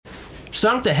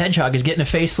Sonic the Hedgehog is getting a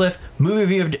facelift. Movie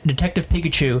review of Detective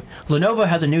Pikachu. Lenovo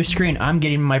has a new screen. I'm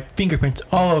getting my fingerprints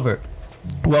all over.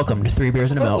 Welcome to 3 Beers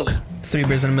and a Milk. 3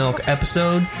 Beers and a Milk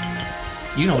episode.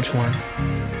 You know which one.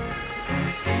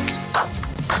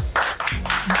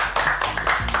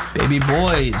 Baby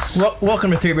boys. Welcome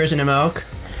to 3 Beers and a Milk.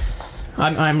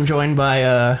 I'm joined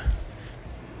by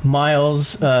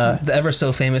Miles. The ever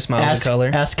so famous Miles of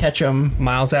Color. Ass Ketchum.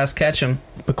 Miles Ass Ketchum.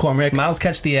 McCormick. Miles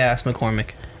Catch the Ass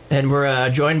McCormick. And we're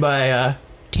joined by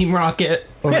Team Rocket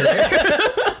over there.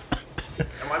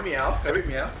 Am I Meow? Baby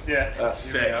Meow? Yeah. That's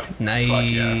sick.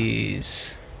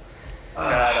 Nice.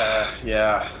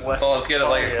 Yeah. Well, let's get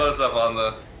a close up on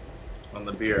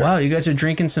the beer. Wow, you guys are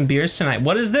drinking some beers tonight.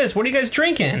 What is this? What are you guys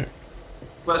drinking?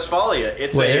 Westphalia.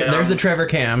 It's there's the Trevor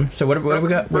Cam. So what do we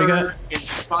got? What do you got?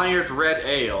 Inspired red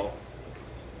ale.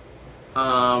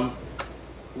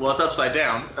 Well, it's upside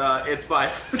down. It's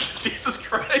by Jesus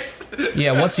Christ.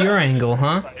 Yeah, what's your angle,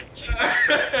 huh?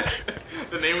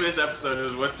 The name of this episode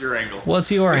is "What's Your Angle?"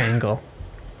 What's your angle?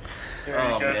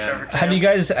 Man. Have you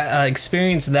guys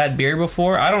experienced that beer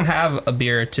before? I don't have a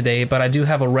beer today, but I do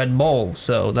have a Red Bull,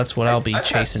 so that's what I'll be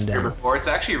chasing down. Before. It's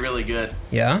actually really good.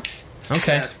 Yeah?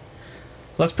 Okay. Yeah.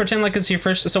 Let's pretend like it's your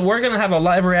first. So we're going to have a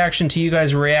live reaction to you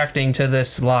guys reacting to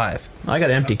this live. I got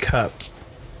an empty cup.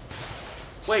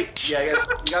 Wait, yeah, I guess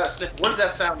you gotta sniff. What does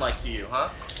that sound like to you, huh?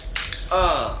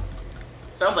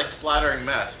 Sounds like splattering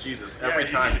mess. Jesus, every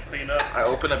time clean up. I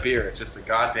open a beer, it's just a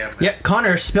goddamn mess. Yeah,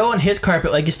 Connor, spill on his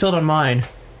carpet like you spilled on mine.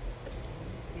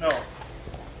 No.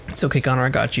 It's okay, Connor. I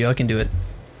got you. I can do it.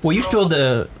 Well, you spilled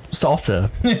the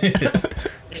salsa.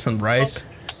 Some rice.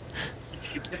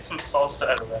 You get some salsa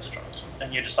at a restaurant,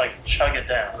 and you just like chug it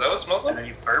down. Is that what it smells like? And then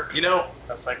you burp. You know,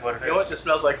 That's like what it is. you know what this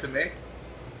smells like to me?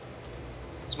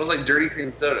 It smells like dirty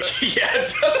cream soda. Yeah,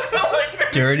 it does smell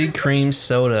like Dirty cream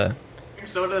soda. cream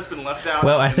soda that's been left out.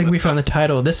 Well, I think we found the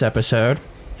title of this episode.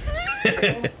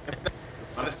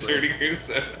 Honestly, dirty cream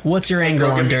soda. What's your angle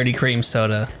on dirty cream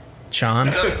soda, Sean?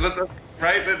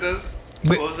 Right, that does.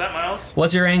 What was that, Miles?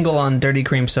 What's your angle on dirty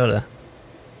cream soda?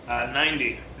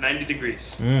 90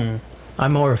 degrees.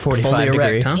 I'm more of a 45 Fully degree.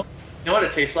 erect, huh? You know what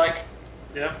it tastes like?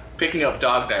 Yeah, Picking up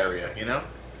dog diarrhea, you know?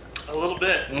 a little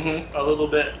bit. Mm-hmm. A little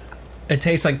bit. It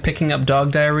tastes like picking up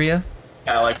dog diarrhea.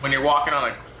 Yeah, like when you're walking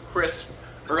on a crisp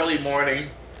early morning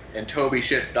and Toby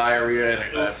shits diarrhea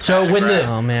and So when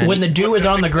Oh, man. the dew is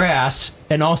on the grass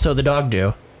and also the dog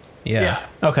dew. Yeah.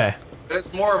 Okay. But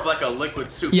it's more of like a liquid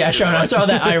soup. Yeah, Sean, I saw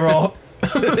that eye roll.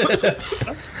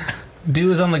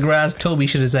 Dew is on the grass. Toby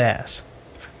shit his ass.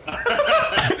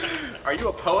 Are you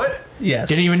a poet? Yes.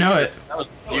 Didn't even know it. That was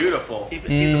beautiful.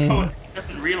 He's a poet. He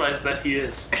doesn't realize that he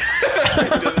is.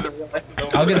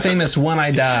 I'll get famous when I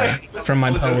die from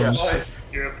my poems.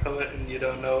 You're a poet and you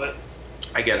don't know it.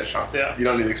 I get it, Sean. Yeah. You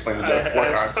don't need to explain the joke 4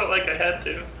 I times. felt like I had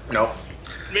to. No.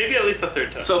 Maybe at least the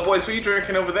third time. So, boys, what are you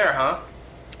drinking over there, huh?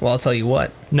 Well, I'll tell you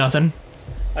what. Nothing.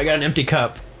 I got an empty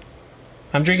cup.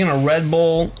 I'm drinking a Red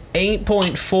Bull,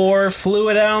 8.4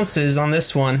 fluid ounces on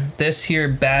this one. This here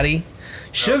baddie.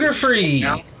 Sugar free.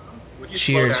 Would you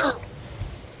Cheers. slow down?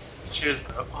 Cheers,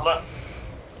 bro. Hold on.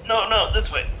 No,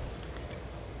 this way.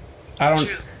 I don't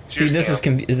Cheers. see. This is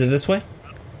is it this way?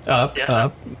 Up, Yeah.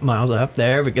 up, miles up.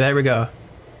 There we go.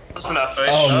 That's enough.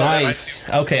 Oh, nice.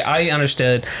 Okay, I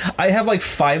understood. I have like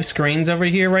 5 screens over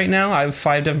here right now. I have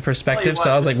 5 different perspectives, so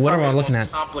I was like, what am I looking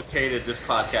at? Complicated this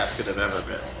podcast could have ever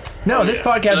been. No, this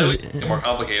podcast is... More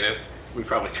complicated. We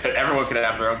probably could. Everyone could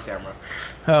have their own camera.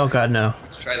 Oh, God, no.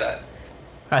 Let's try that.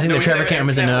 I think the Trevor Cam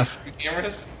is enough.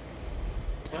 Cameras?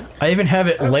 I even have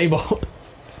it labeled.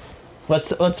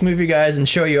 Let's move you guys and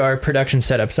show you our production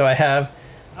setup. So I have...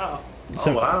 Oh,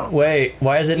 Some, wow. Wait,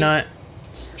 why is it not...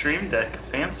 Stream Deck.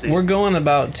 Fancy. We're going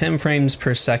about 10 frames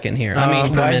per second here. I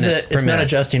mean, per why is minute. it, it's per not minute.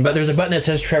 adjusting, but there's a button that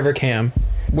says Trevor Cam.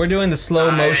 We're doing the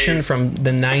slow motion Nice. from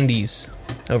the 90s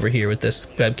over here with this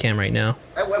webcam right now.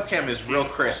 That webcam is real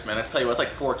crisp, man. I tell you what,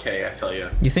 it's like 4K, I tell you.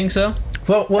 You think so?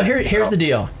 Well, here's the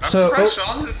deal. So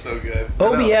Sean's is so good.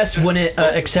 OBS wouldn't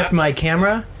accept my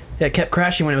camera. It kept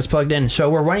crashing when it was plugged in. So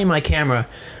we're running my camera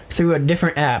through a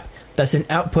different app that's then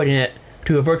outputting it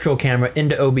to a virtual camera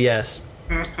into OBS.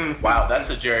 Wow, that's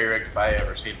a jerry rig if I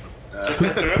ever seen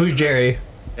one. Who's Jerry?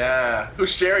 Yeah.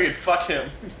 Who's Jerry and fuck him?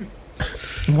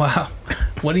 Wow.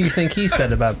 What do you think he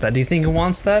said about that? Do you think he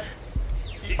wants that?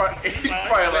 He's probably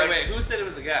like, wait, who said it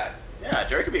was a guy? Yeah,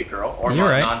 Jerry could be a girl or You're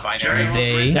right. non-binary.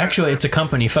 They Actually, it's a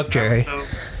company. Fuck Jerry. So,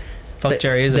 fuck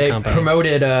Jerry is a They company.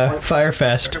 promoted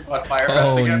Firefest. What, Firefest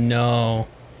Oh again? no,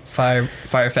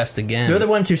 Firefest again. They're the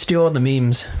ones who steal all the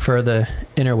memes for the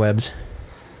interwebs.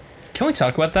 Can we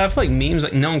talk about that? I feel like memes,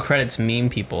 like no one credits meme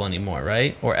people anymore,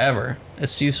 right? Or ever.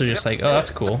 It's usually just like, oh,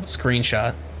 that's cool.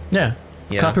 Screenshot. Yeah.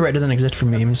 Yeah. Copyright doesn't exist for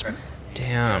memes.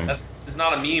 Damn. It's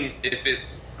not a meme if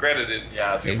it's credited.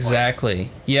 Yeah, that's a good point. Exactly.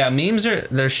 Yeah, memes are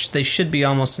they should be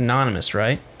almost anonymous,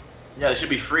 right? Yeah, they should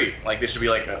be free. Like, they should be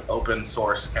like an open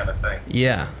source kind of thing.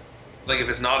 Yeah. Like if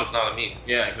it's not a meme.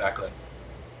 Yeah, exactly.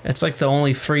 It's like the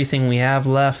only free thing we have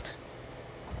left.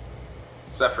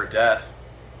 Except for death.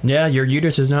 Yeah, your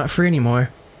uterus is not free anymore.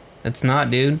 It's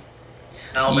not, dude.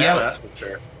 Alabama, Yep. that's for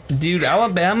sure. Dude,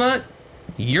 Alabama,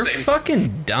 you're Same.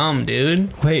 fucking dumb,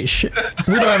 dude. Wait, shit.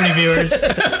 We don't have any viewers.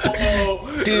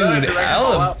 Oh, Dude, direct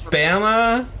call out for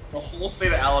Alabama. the whole state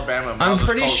of Alabama. I'm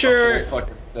pretty sure- The whole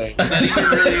fucking state. Not even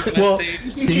really a Well,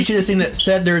 state. did you see the thing that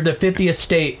said they're the 50th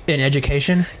state in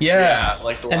education? Yeah. Yeah,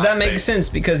 like the And last that makes state. sense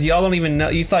because y'all don't even know.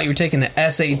 You thought you were taking the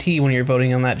SAT when you're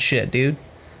voting on that shit, dude.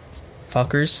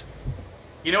 Fuckers.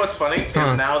 You know what's funny? Is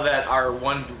Huh. now that our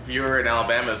one viewer in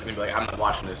Alabama is going to be like, I'm not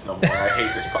watching this no more. I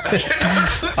hate this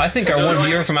podcast. I think our one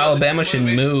viewer from Alabama should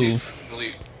move.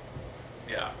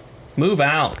 Yeah. Move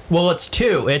out. Well, it's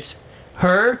two. It's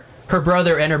her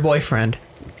brother, and her boyfriend.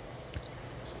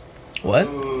 What?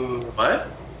 What?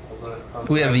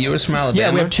 We have viewers from Alabama.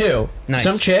 Yeah, we have two. Nice.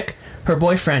 Some chick, her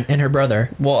boyfriend, and her brother.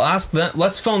 Well, ask them.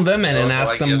 Let's phone them in and Oh,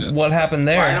 ask I get it. them what happened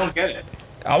I there. don't get it.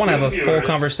 I want to have a Two full viewers.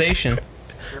 conversation.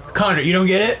 Connor, you don't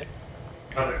get it?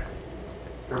 Brother.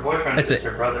 Her boyfriend That's is it.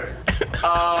 her brother.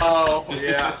 Oh,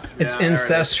 yeah. It's Yeah, there it is.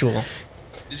 incestual.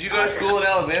 Did you go to school in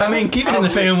Alabama? I mean, keep it in the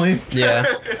family. Yeah.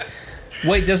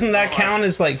 Wait, doesn't that count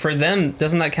as like for them?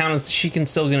 Doesn't that count as she can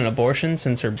still get an abortion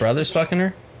since her brother's fucking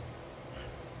her?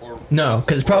 No,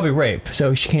 because it's probably rape,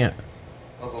 so she can't.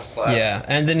 Yeah,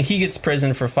 and then he gets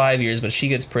prison for 5 years, but she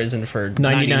gets prison for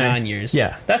 99 years.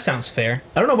 Yeah. That sounds fair.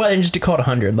 I don't know why they didn't just call it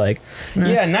 100. Like,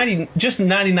 Yeah,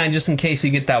 99 just in case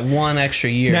you get that one extra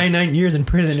year. 99 years in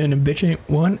prison and a bitch ain't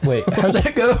one. Wait, how's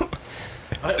that go?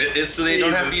 It's so they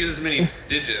don't have to Jesus. use as many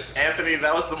digits. Anthony,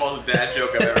 that was the most dad joke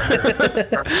I've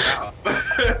ever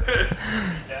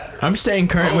heard. I'm staying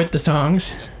current with the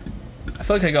songs. I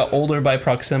feel like I got older by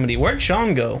proximity. Where'd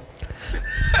Sean go?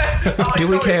 Do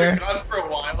we care? Gone for a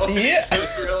while. Yeah.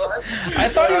 Just realized. I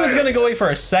thought he was gonna go away for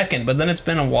a second, but then it's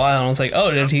been a while, and I was like, oh,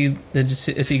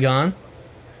 is he gone?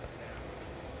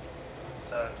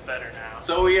 So it's better now.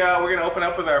 So we're gonna open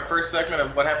up with our first segment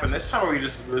of what happened this time, or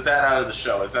was that out of the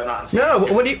show? Is that not in season No,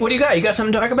 two? what do you got? You got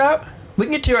something to talk about? We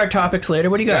can get to our topics later.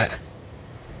 What do you got?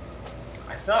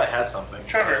 I thought I had something.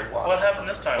 Trevor, what happened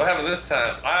this time? What happened this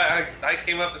time? I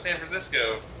came up to San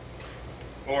Francisco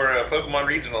for a Pokemon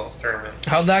Regionals tournament.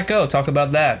 How'd that go? Talk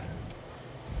about that.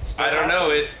 I don't know.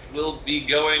 It will be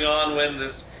going on when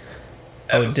this.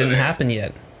 Oh, it episode didn't airs. happen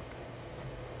yet.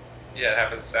 Yeah, it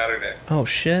happens Saturday. Oh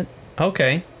shit.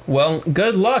 Okay. Well,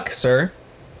 good luck, sir.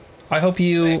 I hope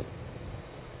you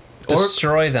Or-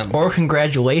 destroy them. Or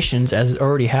congratulations, as it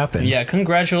already happened. Yeah,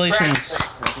 congratulations.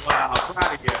 Wow,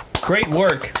 proud of you. Great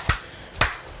work.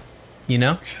 You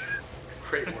know?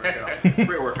 Great work.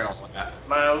 Great work on all that.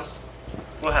 Miles,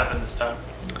 what happened this time?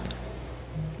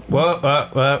 Whoa.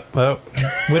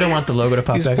 We don't want the logo to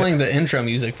pop He was back playing up. the intro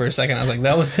music for a second. I was like,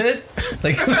 that was it?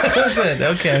 Like, that was it.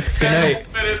 Okay. Good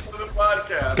night. Minutes of the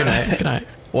podcast. Good night. Good night.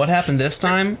 What happened this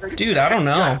time? Dude, I don't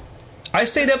know. I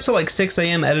stayed up till like 6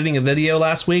 a.m. editing a video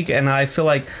last week, and I feel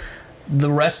like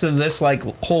the rest of this like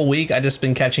whole week, I just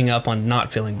been catching up on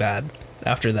not feeling bad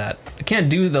after that. I can't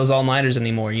do those all-nighters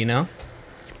anymore, you know?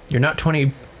 You're not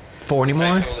 24 anymore?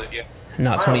 I told it, yeah.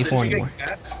 Not Miles, 24 did you get anymore.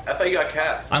 cats? I thought you got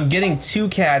cats. I'm getting 2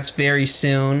 cats very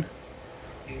soon.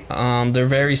 They're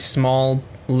very small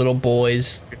little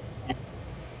boys. I'm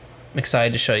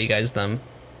excited to show you guys them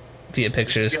via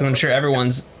pictures because I'm sure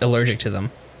everyone's allergic to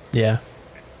them. Yeah.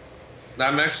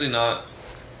 I'm actually not.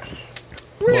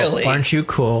 Really? Well, aren't you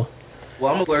cool?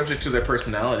 Well, I'm allergic to their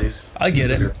personalities. I get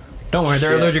it. Don't worry,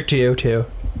 they're Shit. allergic to you too.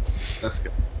 That's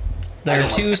good. They're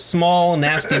 2 small,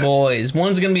 nasty boys.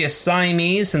 One's gonna be a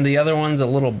Siamese, and the other one's a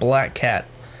little black cat.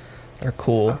 They're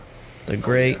cool. They're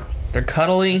great. They're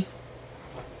cuddly.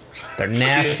 They're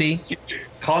nasty.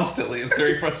 Constantly. It's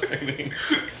very frustrating.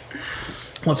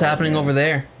 What's happening over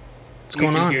there? What's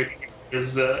going on? We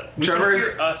Trevor's-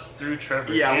 can hear us through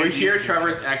Trevor. Yeah, we and hear you-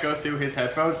 Trevor's echo through his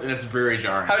headphones, and it's very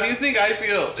jarring. How do you think I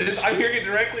feel? I'm hearing it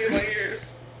directly in my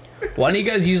ears. Why don't you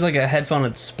guys use like a headphone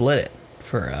and split it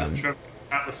for? Trevor,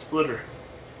 not the splitter.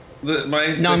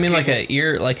 No, I mean like a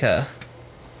ear, like a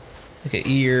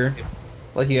ear,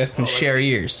 like you guys can share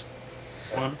ears.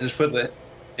 Just put the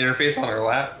interface on her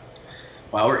lap.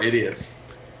 Wow, we're idiots.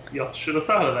 Y'all should have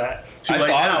thought of that. It's too I late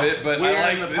thought now. of it, but I we're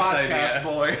like in the this podcast, idea.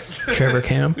 boys. Trevor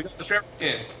Cam. We got the Trevor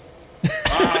in.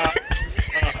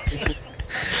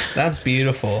 That's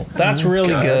beautiful. That's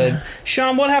really good.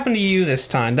 Sean, what happened to you this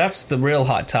time? That's the real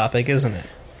hot topic, isn't it?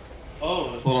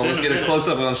 Oh, it's Hold on, been let's get a minute. close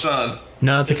up on Sean.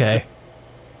 No, it's okay.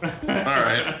 All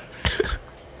right.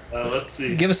 Let's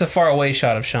see. Give us a far away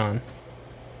shot of Sean.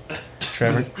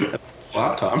 Trevor.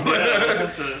 Laptop. Yeah, I'll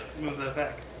have to move that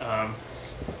back.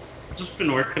 Just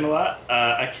been working a lot.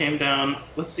 I came down.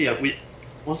 Let's see.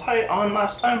 Was I on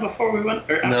last time before we went,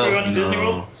 or after No, we went to Disney no.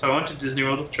 World? So I went to Disney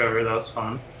World with Trevor. That was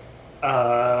fun.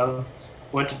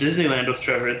 Went to Disneyland with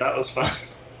Trevor. That was fun.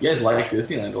 You guys like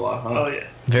Disneyland a lot, huh? Oh yeah.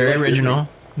 Very like original.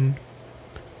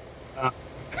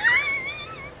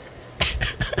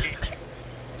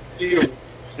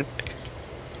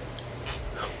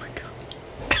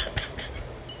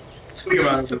 Speak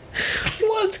about it.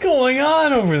 What's going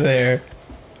on over there?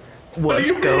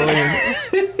 What's going?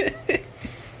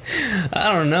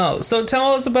 I don't know. So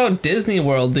tell us about Disney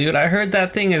World, dude. I heard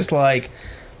that thing is like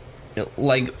a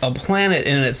planet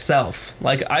in itself.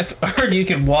 Like I've heard you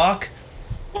can walk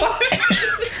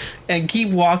and keep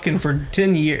walking for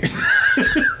 10 years.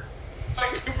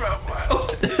 Talking about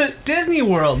Miles. Disney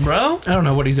World, bro. I don't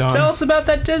know what he's on. Tell us about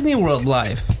that Disney World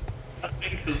life.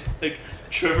 Because like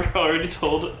Trevor already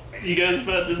told you guys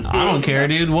about Disney World. I don't care,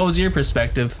 dude. What was your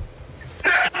perspective?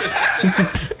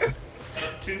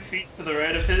 2 feet to the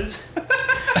right of his.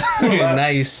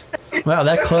 Nice. Wow,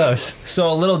 that close.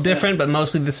 So a little different, but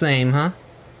mostly the same, huh?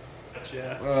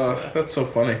 Yeah. That's so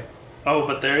funny. Oh,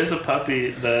 but there is a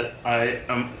puppy that I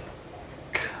am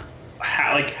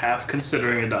half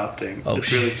considering adopting. Oh,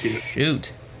 it's really cute.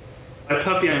 shoot. By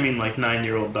puppy, I mean like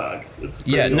 9-year-old dog. It's a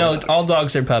Yeah, pretty no, old dog. all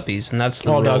dogs are puppies, and that's the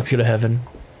All rule. dogs go to heaven.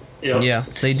 Yep. Yeah,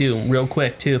 they do, real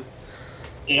quick, too.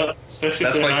 Yep. Especially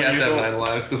That's if they're why 9 cats years have old. 9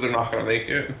 lives, because they're not going to make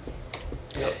it.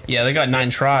 Yeah, they got 9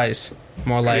 tries.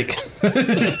 More like...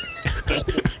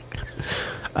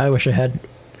 I wish I had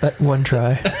that one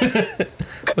try.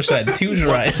 Wish I had 2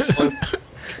 tries.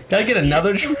 Gotta get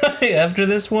another try after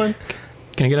this one?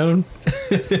 Can I get on?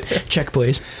 Check,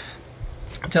 please.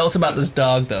 Tell us about this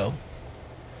dog, though.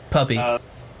 Puppy.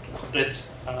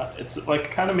 It's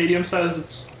like kind of medium sized.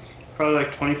 It's probably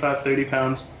like 25, 30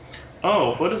 pounds.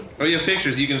 Oh, what is? Oh, you have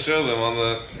pictures. You can show them on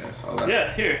the Yeah, I saw that.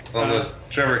 Yeah, here. the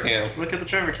Trevor cam. Look at the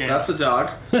Trevor cam. That's a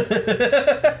dog.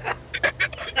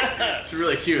 It's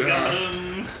really cute, huh?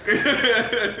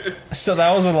 So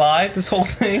that was a lie, this whole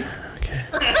thing? Okay.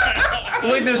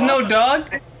 Wait, there's no dog?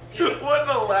 What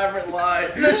an elaborate lie.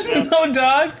 There's no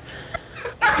dog?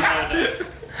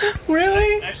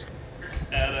 Really?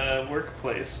 At a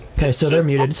workplace. Okay, so they're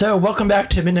muted. So, welcome back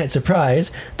to Midnight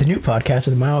Surprise, the new podcast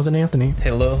with Miles and Anthony.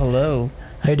 Hello, hello.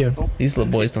 How you doing? These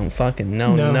little boys don't fucking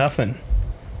know No. nothing.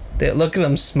 They, look at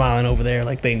them smiling over there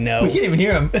like they know. We can't even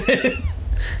hear him.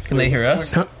 Can they hear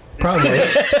us? Probably.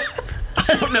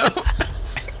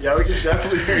 Yeah, we can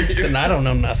definitely hear you. Then I don't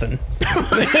know nothing.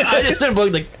 I just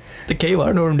unplugged the cable. I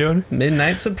don't know what I'm doing.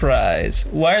 Midnight Surprise.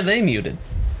 Why are they muted?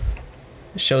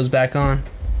 The show's back on.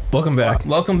 Welcome back.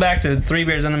 Welcome back to 3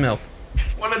 Beers and a Milk.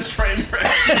 What a train wreck.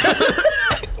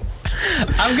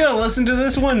 I'm gonna listen to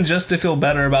this one just to feel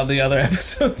better about the other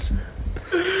episodes.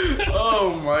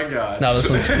 Oh my god. No,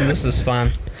 this is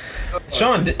fun.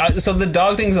 Sean, so the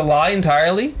dog thing's a lie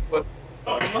entirely? Oh,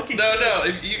 I'm looking. No.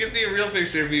 If you can see a real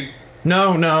picture, if you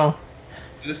No.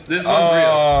 this one's real.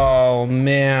 Oh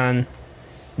man,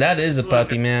 that is a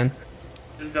puppy, man.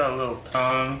 He's got a little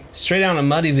tongue. Straight down to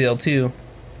Muddyville too.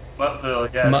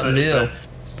 Muttville, yeah. Muttville.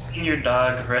 It's a senior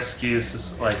dog rescue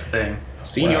like thing.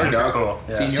 Senior Super dog. Cool.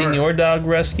 Yeah. Senior dog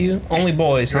rescue. Only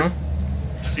boys, huh?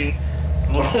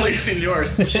 Only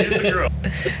seniors. She's a girl.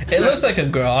 It looks like a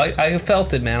girl. I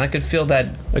felt it, man. I could feel that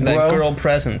girl? girl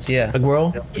presence. Yeah, A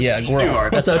girl? yeah, Too girl.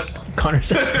 hard. That's what Connor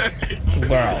says.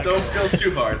 Girl. Don't feel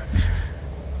too hard.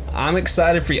 I'm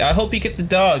excited for you. I hope you get the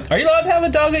dog. Are you allowed to have a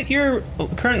dog at your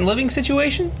current living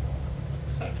situation?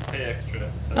 Just have to pay extra.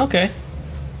 So Okay.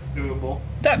 doable.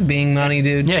 That Bing money,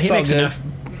 dude. Yeah, It's he all makes good. enough.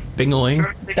 Bing-a-ling.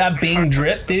 That Bing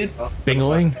drip, dude.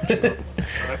 Bing-a-ling.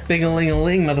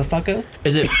 Bing-a-ling-a-ling, motherfucker.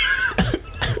 Is it...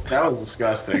 That was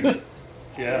disgusting.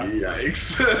 Yeah.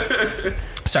 Yikes.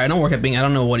 Sorry, I don't work at Bing. I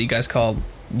don't know what you guys call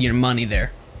your money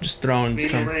there. Just throwing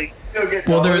some. Immediately,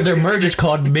 Well, their merge is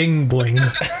called Bing Bling.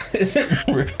 Is it?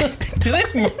 Do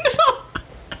they?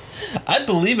 I'd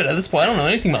believe it at this point. I don't know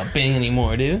anything about Bing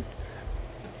anymore, dude.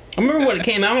 I remember when it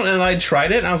came out and I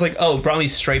tried it and I was like, oh, it brought me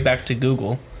straight back to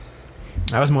Google.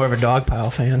 I was more of a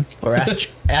Dogpile fan. Or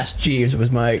Ask Jeeves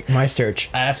was my search.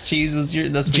 Ass cheese was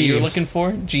that's what you were Jeeves. looking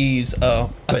for? Jeeves.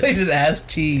 Oh. I But- think it's ass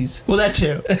cheese. Well, that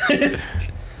too.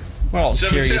 We're all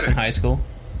Chubby curious cheddar. in high school.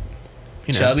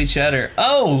 You know. Chubby cheddar.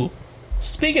 Oh!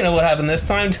 Speaking of what happened this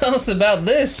time, tell us about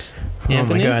this, Oh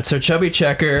Anthony. my god. So Chubby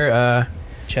Checker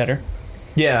Cheddar.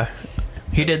 Yeah,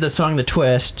 he did the song "The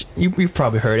Twist." You've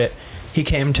probably heard it. He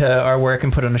came to our work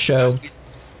and put on a show.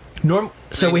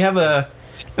 So we have a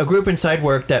group inside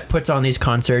work that puts on these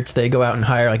concerts. They go out and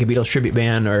hire like a Beatles tribute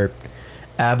band or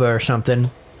ABBA or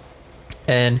something.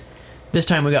 And this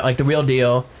time we got like the real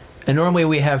deal. And normally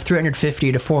we have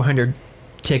 350 to 400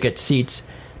 ticket seats.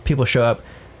 People show up.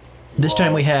 This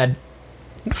time we had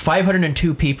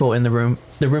 502 people in the room.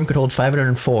 The room could hold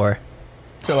 504.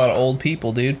 It's a lot of old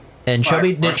people, dude. And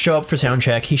Chubby didn't show up for sound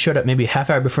check. He showed up maybe a half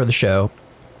hour before the show.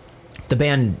 The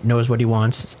band knows what he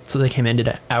wants, so they came in, did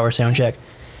an hour sound check.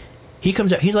 He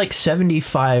comes out, he's like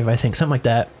 75, I think, something like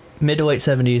that, mid to late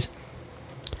 70s.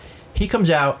 He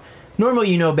comes out.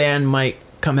 Normally, band might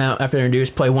come out after they're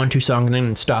introduced, play 1-2 songs, and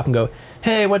then stop and go,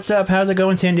 "Hey, what's up? How's it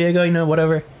going, San Diego?"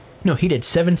 Whatever. No, he did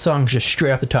 7 songs just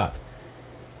straight off the top.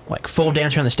 Like full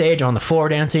dance around the stage, on the floor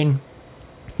dancing.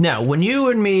 Now, when you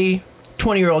and me,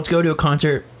 20-year-olds, go to a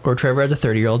concert, or Trevor as a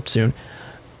 30-year-old soon,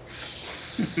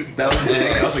 That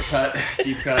was a cut.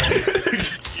 Deep cut.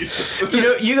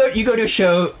 you go to a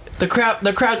show, the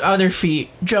crowd's on their feet,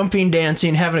 jumping,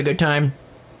 dancing, having a good time.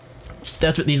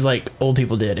 That's what these like old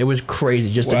people did. It was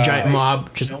crazy, just a giant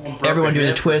mob, just everyone doing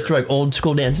the twist, or like old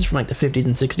school dances from like the 50s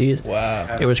and 60s.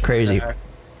 Wow. It was crazy.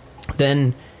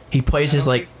 Then he plays his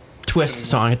like twist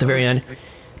song at the very end.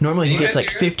 Normally he gets like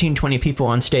 15-20 people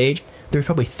on stage. There's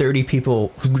probably 30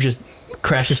 people who just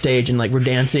crashed the stage and like were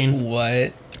dancing.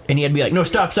 What? And he had to be like, "No,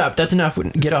 stop, that's enough,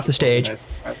 get off the stage."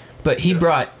 But he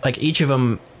brought like each of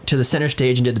them to the center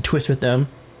stage and did the twist with them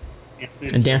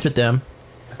and danced with them.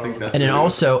 And then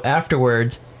also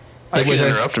afterwards, I can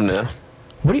interrupt him now.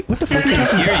 what the fuck?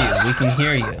 We can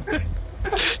hear you.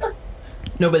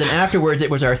 No, but then afterwards it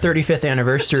was our 35th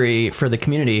anniversary for the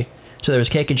community, so there was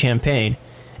cake and champagne,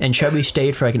 and Chubby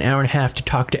stayed for like an hour and a half to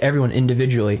talk to everyone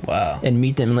individually. Wow. And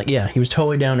meet them, and like, yeah, he was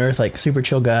totally down to earth, like super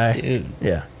chill guy. Dude.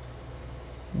 Yeah.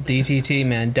 DTT,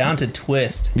 man. Down to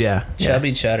twist. Yeah.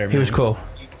 Chubby Cheddar, man. He was cool.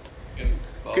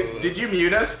 Did you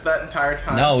mute us that entire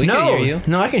time? No, we can hear you.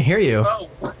 No, I can hear you. Oh.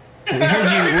 We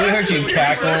heard you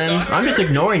cackling. I'm just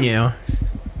ignoring you.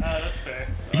 That's fair.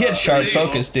 You had sharp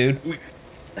focus, dude.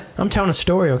 I'm telling a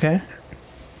story, okay?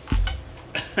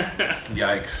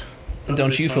 Yikes.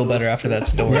 Don't you feel better after that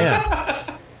story? Yeah.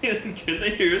 Can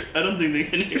they hear us? I don't think they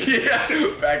can hear us.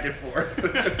 Yeah, back and forth.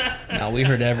 No, we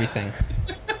heard everything.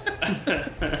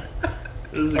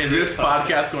 Is this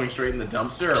podcast going straight in the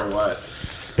dumpster or what?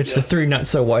 It's the 3 not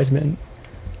so wise men.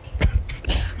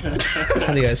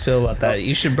 How do you guys feel about that?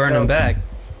 You should burn them back.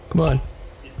 Come on.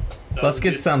 Let's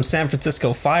get some San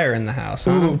Francisco fire in the house,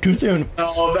 huh? Ooh, too soon.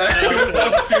 Oh,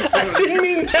 that was too soon. Didn't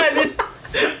mean that.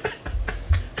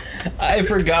 I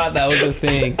forgot that was a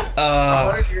thing.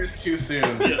 100 years too soon.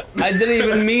 I didn't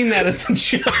even mean that as a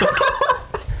joke.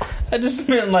 I just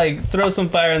meant like throw some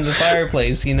fire in the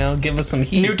fireplace, give us some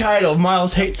heat. New title: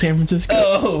 Miles hates San Francisco.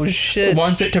 Oh shit!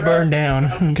 Wants it to burn down.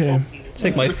 Okay. It's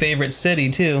like my favorite city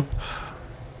too.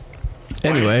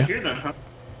 Anyway. Here then, huh?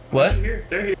 What? They're here.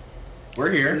 They're here.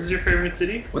 We're here. This is your favorite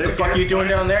city? What the fuck are you doing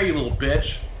down there, you little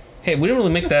bitch? Hey, we didn't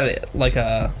really make that like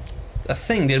a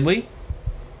thing, did we?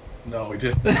 No, we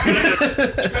didn't.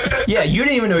 Yeah, you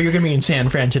didn't even know you were gonna be in San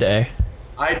Fran today.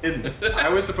 I didn't. I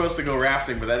was supposed to go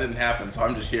rafting, but that didn't happen, so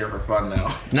I'm just here for fun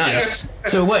now. Nice.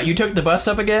 So what? You took the bus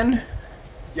up again?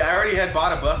 Yeah, I already had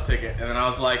bought a bus ticket, and then I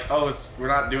was like, "Oh, we're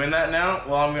not doing that now."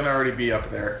 Well, I'm gonna already be up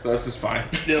there, so this is fine.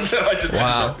 So I just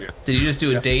Wow. up here. Did you just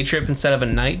do a day trip instead of a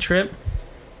night trip?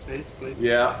 Basically.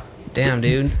 Yeah. Damn,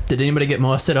 dude. Did anybody get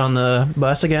molested on the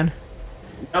bus again?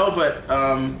 No, but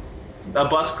a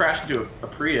bus crashed into a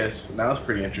Prius, and that was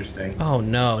pretty interesting. Oh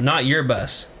no, not your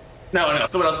bus. No,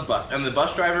 someone else's bus, and the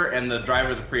bus driver and the driver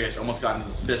of the Prius almost got into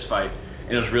this fist fight,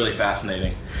 and it was really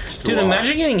fascinating. to Dude, watch.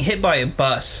 imagine getting hit by a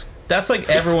bus. That's like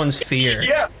everyone's fear.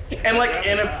 Yeah, and like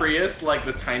in a Prius, like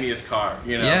the tiniest car,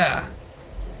 Yeah.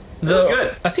 It was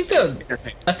good.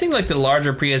 I think like the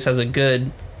larger Prius has a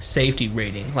good safety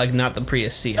rating, like not the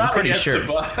Prius C. I'm Not pretty against sure. the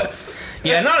bus.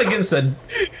 Yeah, not against the.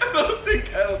 I don't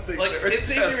think. Like, there its is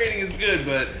safety that- rating is good,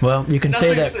 but Well, you can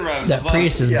say Nothing's that around that the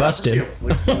Prius is Yeah, busted.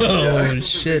 Oh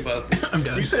shit! I'm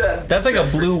done. You say that. That's like a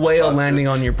blue whale busted. landing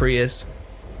on your Prius,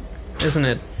 isn't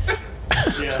it?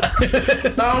 Yeah.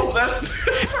 No, that's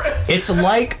different. It's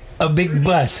like a big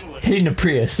bus hitting a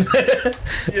Prius.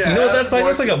 Yeah, You know what that's like?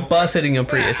 That's like a bus hitting a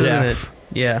Prius, isn't Yeah. it?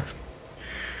 Yeah.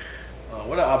 Oh,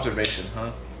 what an observation, huh?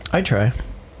 I try.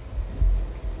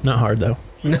 Not hard though.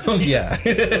 No, yeah.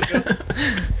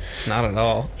 Not at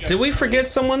all. Did we forget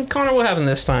someone? Connor, what happened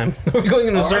this time? Are we going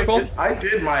in a circle? I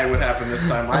did my what happened this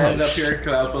time. I ended up here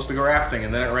because I was supposed to go rafting,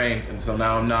 and then it rained, and so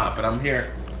now I'm not. But I'm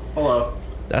here. Hello.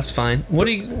 That's fine. What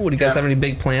do you guys have any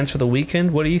big plans for the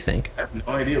weekend? What do you think? I have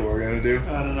no idea what we're gonna do.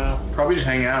 I don't know. Probably just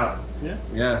hang out. Yeah.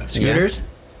 Yeah. Scooters?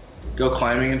 Go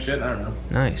climbing and shit. I don't know.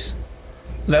 Nice.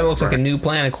 That looks like a new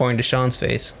plan according to Sean's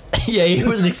face. Yeah, he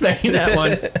wasn't expecting that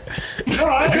one. No,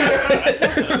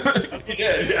 I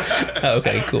did. Yeah. Oh,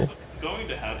 okay, cool. It's going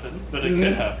to happen, but it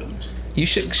could happen. You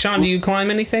should, Sean. Do you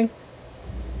climb anything?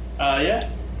 Yeah.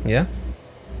 Yeah.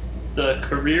 The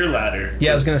career ladder.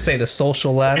 Yeah, I was gonna say the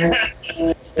social ladder,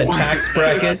 the tax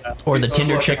bracket. Or the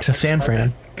Tinder chicks of San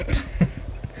Fran.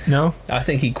 No? I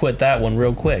think he quit that one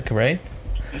real quick, right?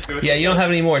 Yeah, you don't have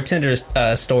any more Tinder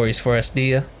stories for us, do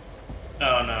you?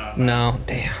 Oh no. No,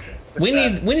 damn. We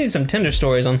need some Tinder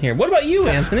stories on here. What about you,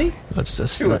 Anthony? Let's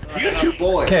just. You got 2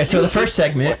 boys. Okay, so the first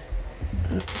segment.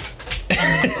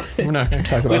 We're not going to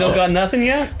talk about We don't that. got nothing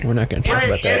yet. We're not going to talk Wait,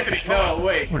 about that. Anthony. No,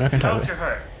 wait. We're not going to talk How's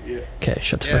about your heart? Okay,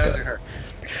 shut the Yeah, fuck those up. are her.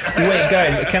 Wait,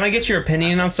 guys, can I get your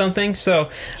opinion on something? So,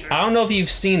 I don't know if you've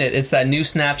seen it. It's that new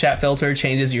Snapchat filter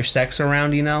changes your sex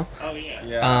around. You know. Oh yeah.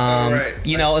 Yeah. Right.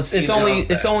 You know, it's You know only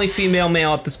that. it's only female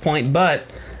male at this point, but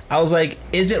I was like,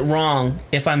 is it wrong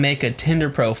if I make a Tinder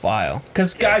profile?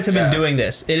 Because guys have been Yes. doing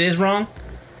this. It is wrong,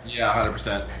 Yeah,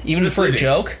 100%. even for a Misleading.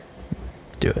 joke.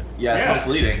 Do it. Yeah, it's Yeah.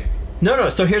 misleading. No,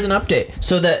 so here's an update.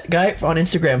 So that guy on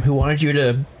Instagram who wanted you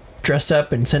to dress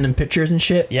up and send him pictures and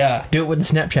shit, Yeah. do it with the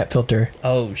Snapchat filter.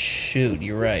 Oh shoot,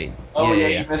 you're right. Oh yeah,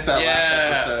 yeah. you missed that Yeah.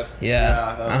 last episode. Yeah.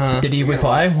 that was- Uh-huh. Did he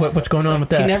reply? What's going on with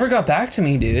that? He never got back to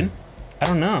me, dude. I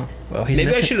don't know. Well, he's Maybe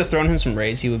I missing- should have thrown him some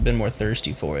raids. He would have been more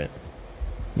thirsty for it.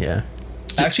 Yeah.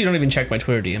 I actually don't even check my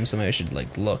Twitter DM, so maybe I should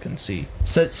like look and see.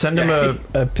 Send him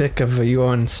a pic of you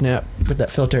on Snap with that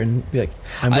filter and be like,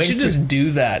 I'm I waiting should for just do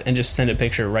that and just send a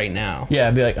picture right now.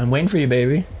 Yeah, be like, I'm waiting for you,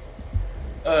 baby.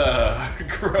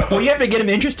 Gross. Well, you have to get him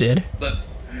interested. But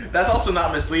That's also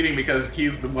not misleading because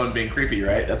he's the one being creepy,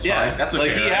 right? That's yeah, fine. That's okay.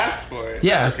 like he right? asked for it.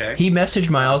 Yeah. okay. He messaged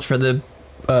Miles for the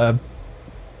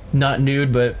not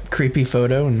nude but creepy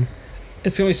photo, and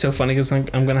It's gonna be so funny because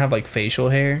I'm gonna have like facial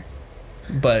hair,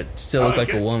 but still look Oh,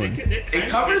 like a woman. It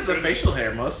covers the facial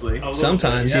hair mostly. A little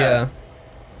Sometimes, bit, yeah. yeah. bit.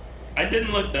 I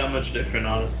didn't look that much different,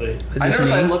 honestly. Is I this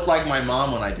never thought I me? looked like my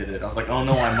mom when I did it. I was like, oh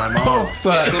no, I'm my mom. oh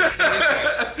fuck.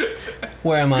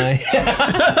 Where am I?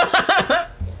 I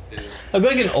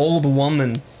look like an old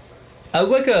woman. I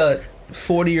look like a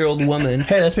 40-year-old woman.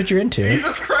 Hey, that's what you're into.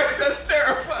 Jesus Christ, that's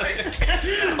terrifying.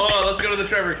 Hold on, let's go to the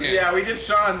Trevor camp. Yeah, we did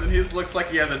Sean's and his looks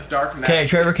like he has a dark neck. Okay,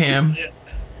 Trevor Cam.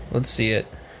 Let's see it.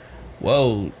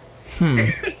 Whoa.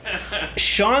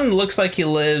 Sean looks like he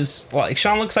lives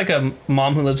Sean looks like a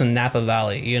mom who lives in Napa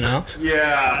Valley, you know?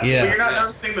 Yeah. Yeah. But you're not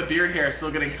noticing the beard hair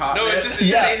still getting caught No, in it's it? just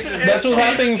Yeah, it's just- that's what's changed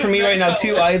happening for me right now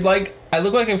too. I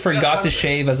look like I forgot to something.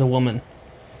 shave as a woman.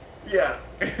 Yeah.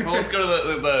 Well, let's go to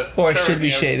the Or I Trevor should be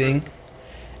camp. shaving.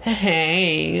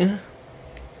 Hey.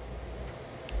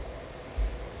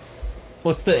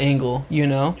 What's the angle, you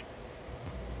know?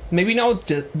 Maybe not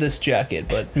with this jacket,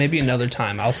 but maybe another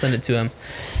time. I'll send it to him.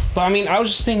 But I mean, I was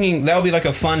just thinking that would be like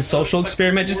a fun social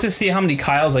experiment just to see how many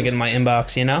Kyles I get in my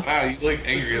inbox, you know? Wow, you look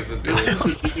angry as a dude.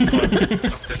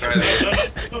 To try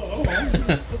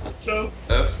that. So,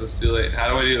 Oops, it's too late. How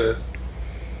do I do this?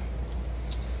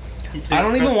 I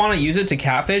don't even want to use it to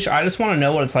catfish. I just want to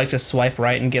know what it's like to swipe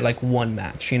right and get like one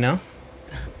match, you know?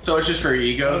 So it's just for your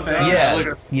ego thing?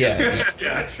 Yeah, yeah.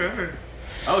 Yeah, Trevor.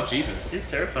 Oh, Jesus. He's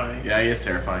terrifying. Yeah, he is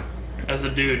terrifying. As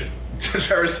a dude.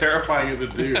 Trevor's terrifying as a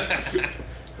dude.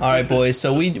 All right, boys.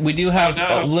 So we do have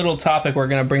a little topic we're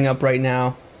gonna bring up right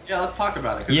now. Yeah, let's talk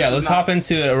about it. 'cause Yeah, this let's is not- hop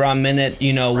into it around minute,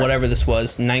 whatever this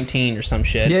was, 19 or some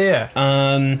shit. Yeah.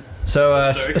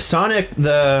 So Sorry. Sonic,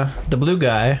 the blue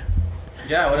guy,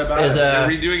 Yeah, what about is it? They're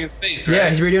redoing his face, right? yeah,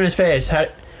 he's redoing his face.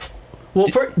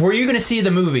 Were you gonna see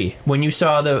the movie when you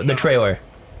saw the trailer?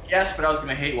 Yes, but I was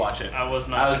gonna hate watch it. I was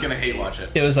not. I was gonna hate watch it.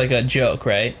 It was like a joke,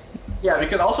 right? Yeah,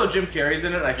 because also Jim Carrey's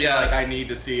in it. I feel Yeah. like I need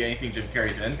to see anything Jim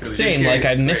Carrey's in. 'cause Same, Jim like, Carrey's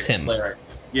I a miss great him. player.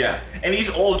 Yeah, and he's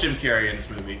old Jim Carrey in this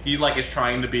movie. He like is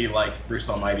trying to be like Bruce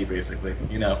Almighty, basically,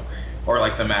 you know, or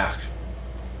like The Mask.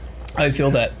 I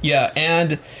feel that. Yeah,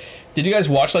 and did you guys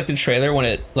watch like the trailer when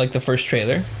it like the first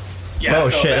trailer? Yeah, Oh,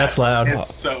 so shit, bad. that's loud.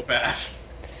 It's so bad.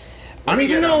 I don't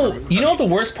even Yeah, know. no, You know what the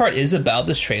worst part is about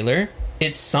this trailer?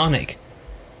 It's Sonic.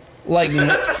 Like,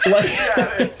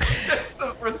 It's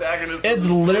the protagonist. it's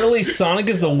literally Sonic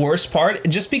is the worst part.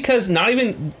 Just because not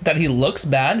even that he looks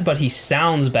bad, but he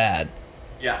sounds bad.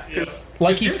 Yeah, because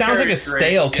Like he sounds like a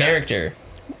stale character.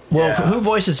 Well, Yeah. who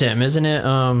voices him? Isn't it?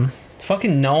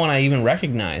 Fucking no one I even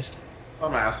recognized.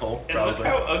 Some asshole, And look probably.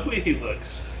 how ugly he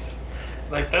looks.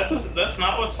 Like that's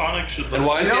not what Sonic should look. And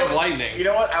why You does he know have what- lightning? You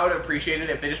know what? I would appreciate it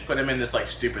if they just put him in this like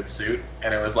stupid suit,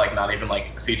 and it was like not even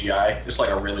like CGI, just like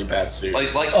a really bad suit.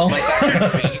 Like that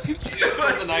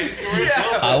from the 90s.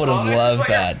 Yeah. I would have Sonic? loved Like,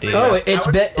 that, dude. Oh, it's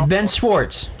I would- Ben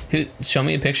Schwartz. Show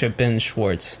me a picture of Ben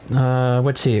Schwartz.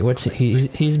 What's he?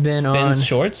 He's been on Ben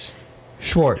Schwartz?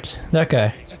 Schwartz. That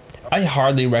guy. I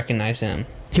hardly recognize him.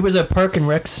 He was a Park and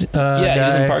Rec's Yeah, he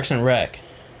was in guy. Parks and Rec.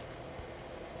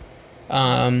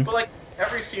 But like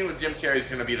every scene with Jim Carrey is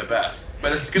gonna be the best,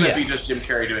 but it's gonna Yeah. be just Jim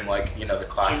Carrey doing like the Jim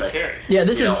classic. Carrey. Yeah,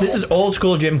 this You is know, this is old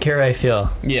school Jim Carrey. I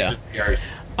feel. Yeah. Jim Carrey.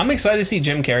 I'm excited to see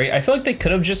Jim Carrey. I feel like they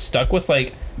could have just stuck with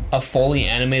like a fully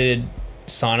animated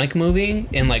Sonic movie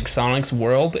in like Sonic's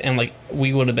world, and like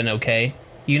we would have been okay.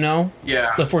 You know,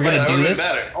 Yeah. if we're gonna That do would've this.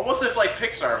 been better. Almost if like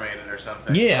Pixar made it or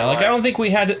something. Yeah, Or, like I don't think we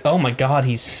had to. Oh my god,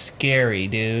 he's scary, or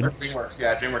dude. DreamWorks.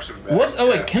 Yeah, DreamWorks would be better. What's? Oh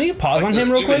wait, Yeah. can you pause on Like him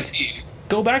the real human quick? teeth.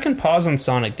 Go back and pause on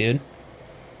Sonic, dude.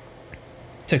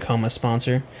 Tacoma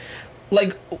sponsor.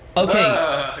 Like, okay.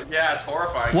 Yeah, it's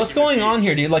horrifying. What's going on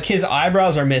here, dude? Like, his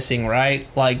eyebrows are missing, right?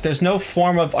 Like, there's no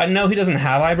form of... I know he doesn't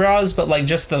have eyebrows, but, like,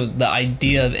 just the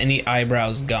idea of any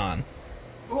eyebrows gone.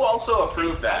 Who also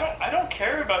approved that? I don't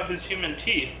care about his human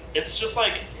teeth. It's just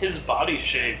like his body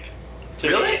shape. To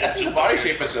Really? me, I it's think just the body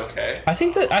shape is okay. I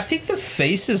think the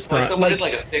face is... Like thrown someone like, did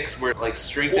like a fix where it like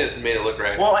streaked it and made it look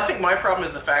right. Well, I think my problem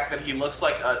is the fact that he looks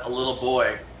like a little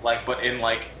boy, like but in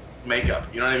like makeup.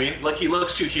 You know what I mean? Like he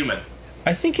looks too human.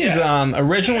 I think his... Yeah.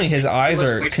 Originally, his eyes looks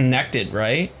are way- connected,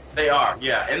 right? They are,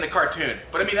 yeah, in the cartoon.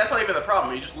 But I mean, that's not even the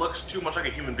problem. He just looks too much like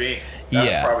a human being. That's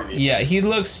Yeah. probably the Yeah, he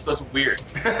looks... That's weird.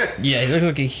 Yeah, he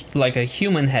looks like a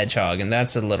human hedgehog, and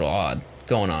that's a little odd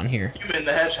going on here. Human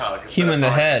the Hedgehog. instead Human of the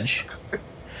Sonic. Hedge.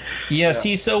 Yeah,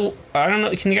 see, so I don't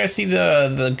know. Can you guys see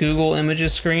the Google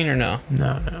Images screen or no?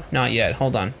 No. Not yet.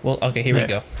 Hold on. Well, okay, here we Yeah.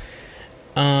 go.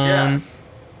 Yeah.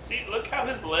 See, look how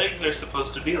his legs are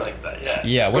supposed to be like that. Yeah.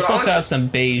 Yeah, we're But supposed to have honestly- some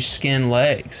beige skin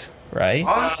legs, right?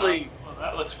 Honestly, Well,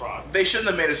 that looks wrong. they shouldn't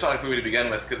have made a Sonic movie to begin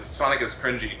with because Sonic is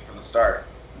cringy from the start.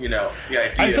 You know, the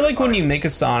idea. I feel of like when Sonic- you make a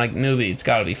Sonic movie, it's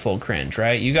got to be full cringe,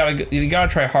 right? You gotta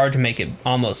try hard to make it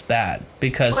almost bad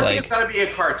because Well, I think like it's got to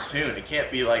be a cartoon. It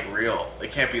can't be like real. It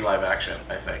can't be live action.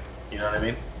 I think. You know what I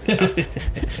mean?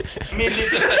 I mean,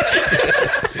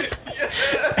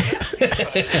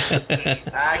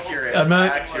 Accurate. I'm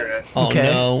not- accurate. oh Okay.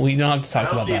 no, we don't have to I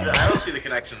talk don't about see that. I don't see the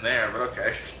connection there, but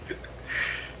okay.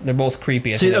 They're both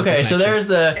creepy. I See, think that's the okay, so connection. there's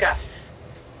the Yeah.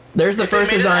 there's the If they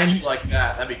first made it design. actually like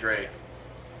that, that'd be great.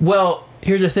 Well,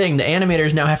 here's the thing: the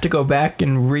animators now have to go back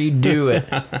and redo it.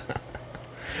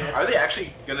 Are they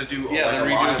actually gonna do Yeah, like they're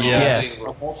a live redoing Yeah. Yes. the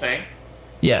whole thing?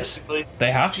 Yes. basically,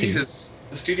 They have to. Jesus,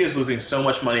 the studio's losing so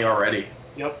much money already.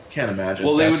 yep. Can't imagine.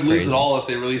 Well, they That's would lose crazy. it all if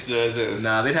they released it as is.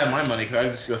 Nah, they'd have my money because I'd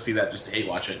just go see that just to hate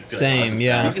watch it. and be like, Same, oh, this is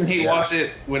yeah. You bad. can hate watch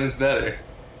it when it's better.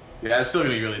 Yeah, it's still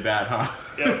gonna be really bad, huh?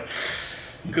 Yep.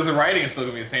 Because the writing is still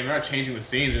gonna be the same. They're not changing the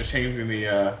scenes; they're changing the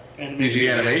And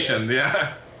CG animation.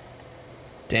 Yeah.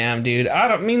 Damn, dude. I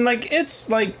don't mean like it's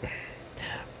like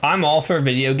I'm all for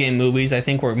video game movies. I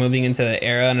think we're moving into the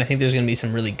era, and I think there's gonna be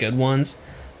some really good ones.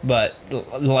 But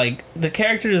like the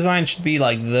character design should be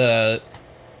like that's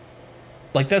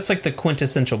like the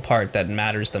quintessential part that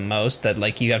matters the most. That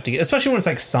like you have to get, especially when it's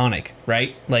like Sonic,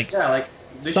 right? Like Yeah, like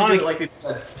they Sonic- should do it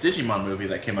like a Digimon movie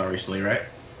that came out recently, right?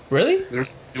 really?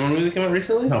 There's one movie that came out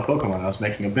recently. No, Pokemon. I was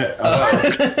making a bit.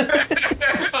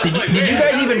 Did you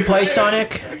guys even play Sonic,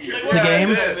 the game?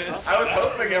 I was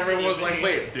hoping everyone was like,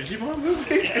 "Wait, Digimon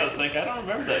movie?" Yeah, I was like, I don't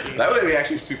remember that. Game. That would be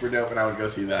actually super dope, and I would go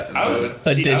see that. I was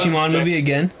A See, I was Digimon so- movie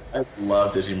again? I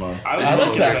love Digimon. I was I so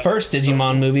liked that good. first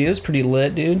Digimon movie. It was pretty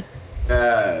lit, dude.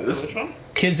 This Which one?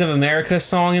 Kids of America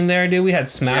song in there, dude. We had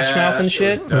Smash Yeah, Mouth that and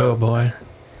shit shit. was dope. Oh boy.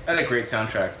 had a great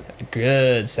soundtrack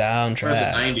Good for the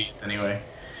soundtrack. '90s, anyway.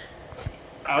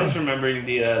 I was remembering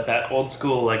the that old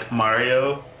school like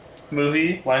Mario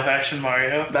movie, live action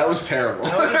Mario. That was terrible.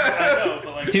 I know,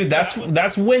 but like, Dude, that's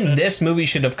when this movie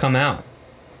should have come out.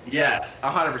 Yes,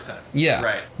 100%. Yeah.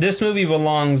 Right. This movie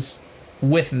belongs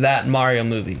with that Mario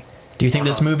movie. Do you think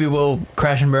this movie will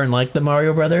crash and burn like the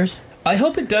Mario Brothers? I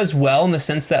hope it does well in the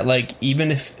sense that, like,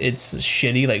 even if it's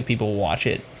shitty, like, people watch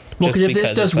it. Well, just because if this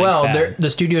because does it's, like, well, bad. the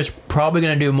studio's probably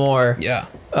going to do more Yeah.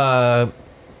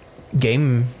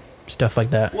 game stuff like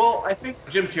that. Well, I think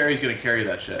Jim Carrey's going to carry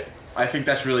that shit. I think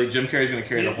that's really Jim Carrey's going to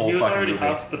carry the whole he was fucking already movie.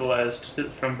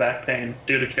 hospitalized from back pain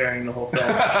due to carrying the whole film.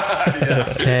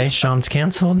 Okay, Sean's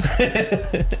canceled.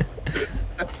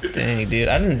 Dang, dude.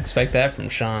 I didn't expect that from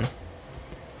Sean.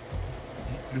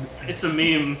 It's a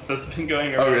meme that's been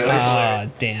going Oh, around. really? Ah,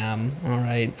 damn. All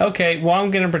right. Okay. Well,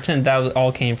 I'm gonna pretend that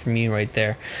all came from you right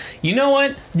there. You know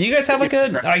what? Do you guys have like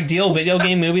an ideal video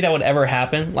game movie that would ever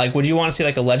happen? Like, would you want to see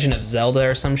like a Legend of Zelda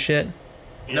or some shit?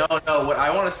 No, what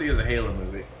I want to see is a Halo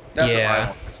movie. That's what I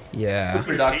want to see. Yeah. It's a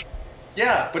production.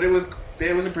 Yeah, but it was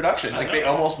in production. Like they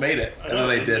almost made it, and then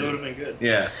they It would didn't. have been good.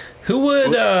 Yeah. Who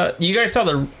would? You guys saw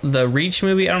the Reach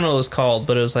movie? I don't know what it was called,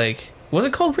 but it was like, was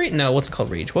it called Reach? No, what's it called?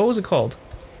 Reach. What was it called?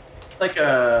 Like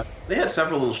they had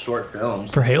several little short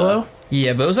films For Halo?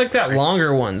 Yeah, but it was like that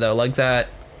longer one though, like that.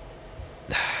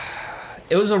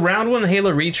 It was around when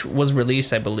Halo Reach was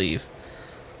released, I believe.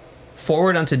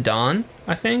 Forward Unto Dawn,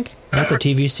 I think. That's a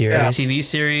TV series. It's a TV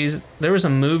series. There was a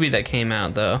movie that came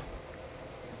out though.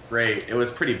 Great. It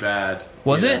was pretty bad.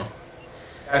 Was you it? know?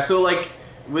 Yeah, so like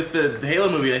with the Halo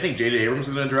movie, I think J.J. Abrams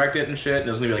was going to direct it and shit. And it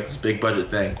was going to be like this big budget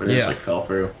thing, but it just Yeah. like fell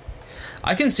through.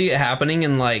 I can see it happening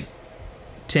in like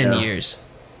 10 Yeah. years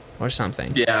or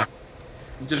something. Yeah.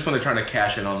 Just when they're trying to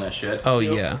cash in on that shit. Oh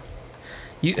yeah.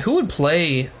 Who would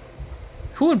play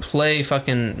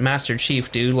fucking Master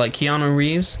Chief, dude? Like Keanu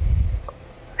Reeves?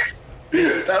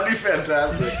 That'd be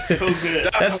fantastic. So good.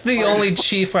 That's the only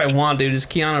chief I want, dude, is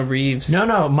Keanu Reeves.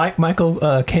 No,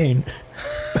 Michael Caine.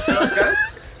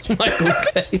 Michael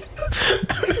Caine.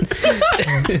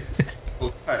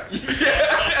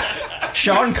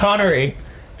 Sean Connery.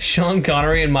 Sean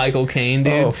Connery and Michael Caine,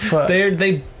 dude. Oh, fuck.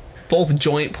 They both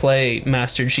joint play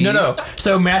Master Chief. No.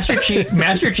 So Master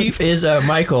Chief is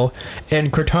Michael,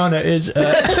 and Cortana is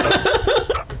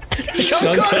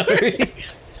Sean Connery.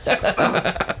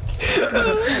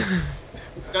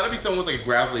 It's got to be someone with like a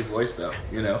gravelly voice, though.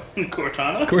 You know.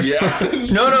 Cortana?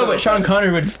 Yeah. no, but Sean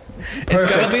Connery would. It's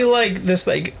gotta be like this,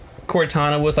 like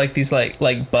Cortana with like these like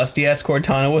busty ass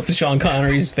Cortana with Sean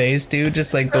Connery's face, dude.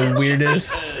 Just like the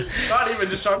weirdest. Not even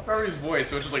just Sean Connery's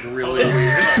voice, which is like really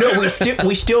weird. No,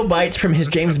 we steal bites from his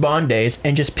James Bond days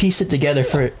and just piece it together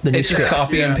for the new It's just script.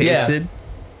 copy and Yeah. pasted.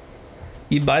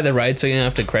 You buy the rights, so you don't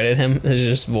have to credit him. There's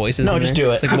just voices. No, in just there.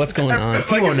 do it. It's like, what's going on?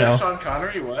 It's like, won't is that know. Sean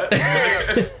Connery, what?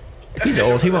 He's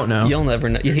old. He won't know. You'll never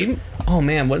know. Oh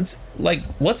man, what's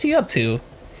he up to?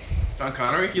 Sean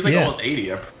Connery? He's like Yeah. almost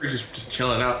 80. I'm pretty sure he's just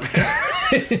chilling out, man.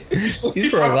 He's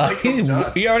for a lot.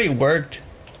 He already worked.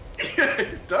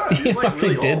 He's done. He He's like already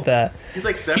really did old. that. He's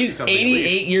like 70 He's something.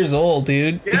 88 years old,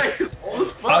 dude. Yeah, he's old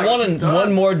as fuck. I want He's done.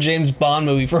 one more James Bond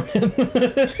movie from him.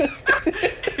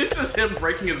 It's just him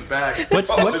breaking his back. What's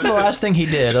the last thing he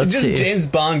did? Let's Just see. James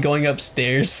Bond going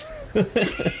upstairs.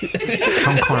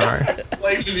 Sean Connery.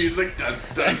 Playing the music. Dun,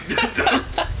 dun, dun,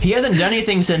 dun. He hasn't done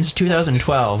anything since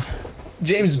 2012.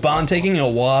 James Bond taking a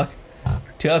walk.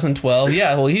 2012.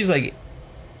 Yeah, well, he was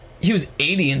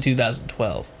 80 in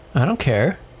 2012. I don't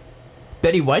care.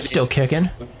 Betty White's still kicking.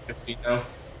 Casino.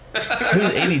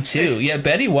 Who's 82? Yeah,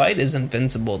 Betty White is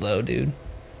invincible though, dude.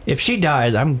 If she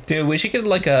dies, I'm. Dude, we should get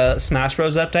like a Smash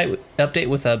Bros. update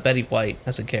with Betty White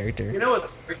as a character. You know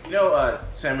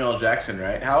Samuel L. Jackson,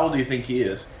 right? How old do you think he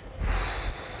is?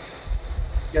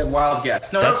 Get a wild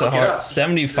guess. No, That's don't a look it hard up.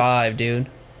 75, dude.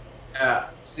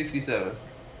 67.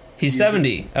 He's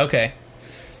 70. Okay.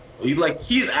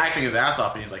 He's acting his ass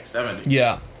off and he's like 70.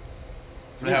 Yeah.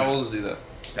 How old is he though?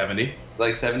 70?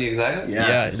 Like 70 exactly?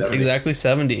 Yeah, 70. exactly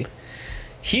 70.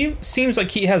 He seems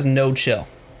like he has no chill.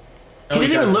 No, He doesn't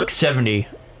even doesn't. look 70.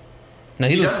 No,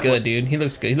 he He looks does good, look- dude. He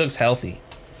looks good. He looks healthy.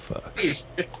 Fuck. He's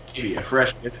 50, maybe a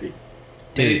fresh 50.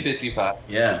 Maybe Dude, 55.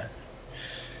 Yeah.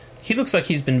 he looks like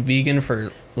he's been vegan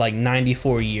for like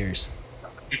 94 years.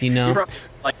 You He know? probably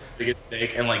like to get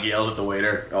steak and like yells at the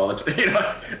waiter all the time. You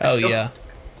know? Oh yeah.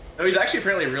 No, he's actually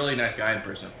apparently a really nice guy in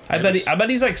person. I bet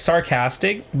he's like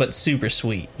sarcastic but super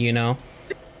sweet, you know?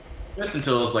 Just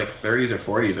until his like 30s or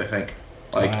 40s, I think.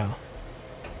 Like, Wow.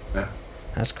 yeah.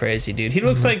 That's crazy, dude. He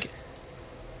looks like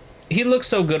he looks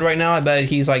so good right now. I bet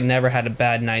he's like never had a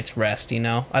bad night's rest, you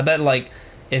know? I bet like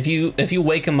if you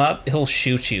wake him up, he'll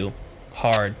shoot you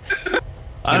hard.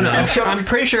 I don't know. know? I'm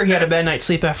pretty sure he had a bad night's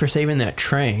sleep after saving that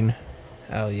train.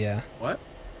 Oh yeah. What?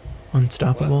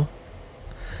 Unstoppable.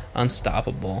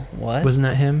 Unstoppable. What? Wasn't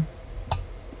that him?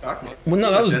 Talking about? Well,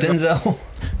 no, that was Denzel.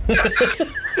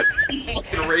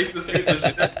 Fucking racist piece of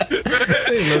shit.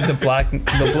 the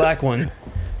black one.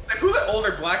 Like, who's that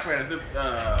older black man? Is it?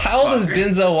 How old is fuck.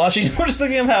 Denzel Washington? We're just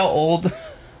looking at how old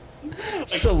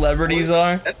celebrities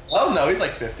are. Oh no, he's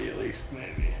like 50 at least. Maybe.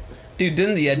 Dude,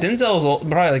 Denzel's old,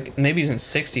 probably like maybe he's in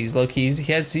 60s. Low key,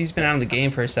 he's been out of the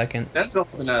game for a second.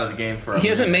 Denzel's been out of the game for. He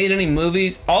hasn't made any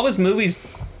movies. All of his movies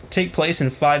take place in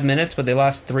 5 minutes, but they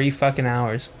last 3 fucking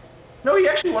hours. No, he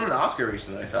actually won an Oscar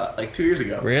recently. I thought, like 2 years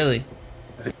ago. Really?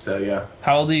 I think so. Yeah.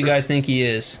 How old do you guys think he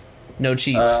is? No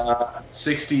cheats.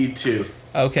 62.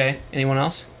 Okay. Anyone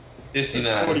else? He's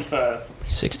 59. 45.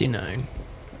 69.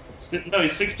 No,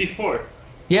 he's 64.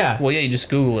 Yeah. Well, yeah, you just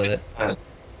Google it.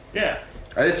 Yeah.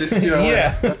 I did 62.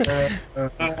 Yeah.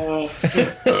 Uh,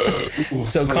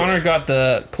 So Connor got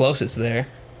the closest there.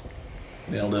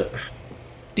 Nailed it.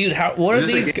 Dude, what are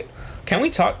Is this these? Can we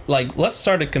talk? Like, let's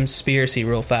start a conspiracy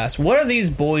real fast. What are these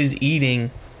boys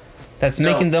eating that's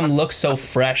making them look so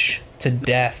fresh to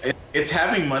death? It's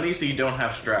having money so you don't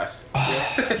have stress.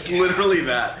 It's literally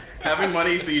that. Having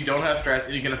money so you don't have stress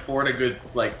and you can afford a good,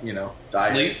 diet.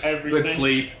 Sleep. everything. Good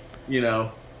sleep,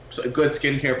 good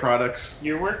skincare products.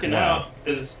 You're working Wow. out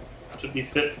is to be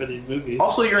fit for these movies.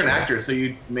 Also, you're an actor, so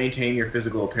you maintain your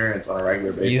physical appearance on a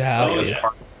regular basis. You have It's to.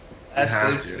 part- That's You have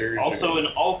sleep to. surgery. Also, in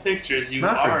all pictures, you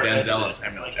Not for are Denzel edited. and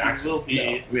Samuel Like, Jackson. you will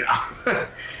be. Yeah.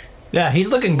 Yeah,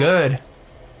 he's looking good.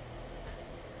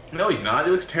 No, he's not.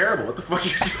 He looks terrible. What the fuck are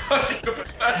you talking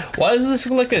about? Why does this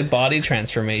look like a body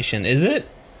transformation? Is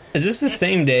this the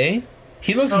same day?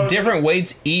 He looks different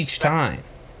weights each time.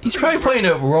 He's probably playing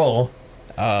a role.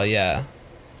 Oh yeah.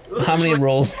 How many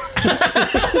rolls?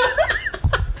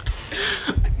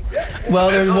 Well,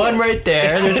 there's one right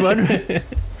there. There's one.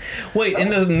 Wait, in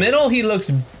the middle he looks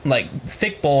like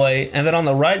thick boy, and then on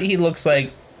the right he looks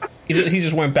like he's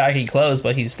just wearing baggy clothes,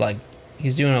 but he's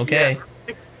doing okay.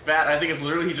 Yeah. Fat. I think it's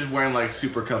literally he's just wearing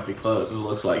super comfy clothes. It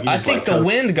looks like. I think the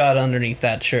wind got underneath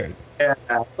that shirt. Yeah,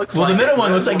 looks Well, the like middle it.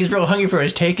 one looks like he's real hungry for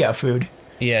his takeout food.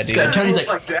 Yeah, He's got a dude. Tony's like,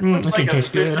 that this looks thing like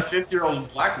tastes good. a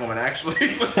 50-year-old black woman, actually.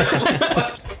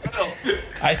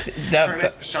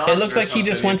 It looks like he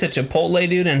just went to Chipotle,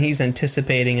 dude, and he's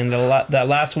anticipating. And that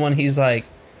last one, he's like,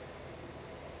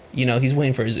 he's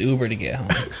waiting for his Uber to get home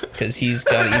because he's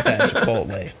got to eat that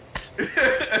Chipotle.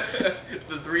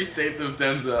 The 3 states of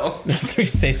Denzel. The 3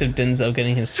 states of Denzel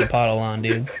getting his Chipotle on,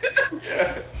 dude.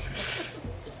 Yeah.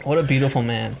 What a beautiful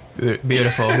man.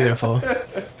 Beautiful, beautiful.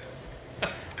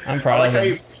 I'm proud of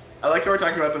him. I like how we're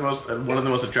talking about one of the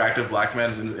most attractive black men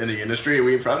in the industry.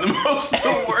 We found the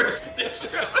worst.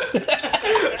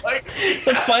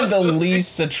 Let's find the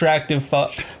least attractive.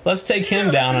 Let's take him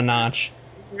down a notch.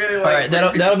 Really, All right,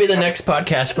 that'll be the next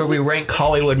podcast where we rank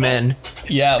Hollywood men.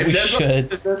 Yeah, If we Denzel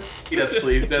should. Yes,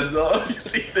 please, Denzel. You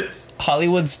see this?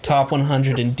 Hollywood's top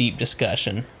 100 in deep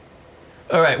discussion.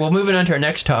 All right, well, moving on to our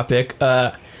next topic.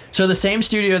 So the same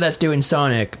studio that's doing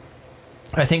Sonic,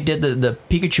 I think, did the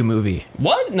Pikachu movie.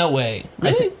 What? No way.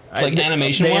 Really? Like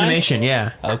animation? The animation,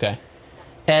 yeah. Okay.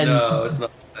 And No, it's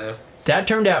not the same. that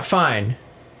turned out fine,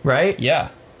 right? Yeah.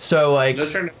 So,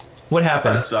 Just turn- what I thought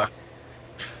happened? it sucks.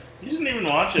 You didn't even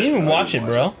watch it. You didn't even watch it,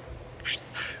 bro.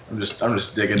 I'm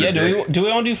just digging. Yeah. the dick. Do we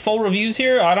want to do full reviews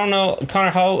here? I don't know, Connor.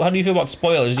 How do you feel about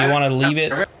spoilers? Do you want to leave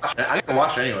it? I'm gonna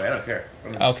watch it anyway. I don't care.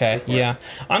 Okay. Yeah.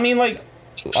 I mean, like.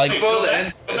 Spoil the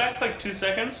end. Go back 2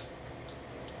 seconds.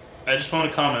 I just want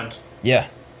to comment. Yeah.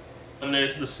 And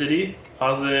there's the city.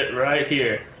 Pause it right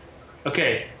here.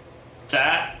 Okay,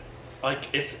 that,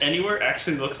 if anywhere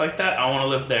actually looks like that, I want to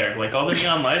live there. Like, all the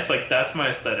neon lights, that's my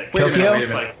aesthetic. Wait a minute, Tokyo? wait a It's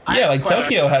minute. like, I Yeah, have a like question.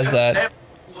 Tokyo has I that. have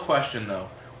a question though.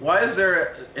 Why is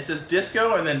there? It says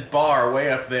disco and then bar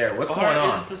way up there. What's going on?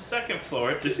 It's the second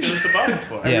floor. Disco is the bottom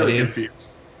floor. I'm Yeah, really dude.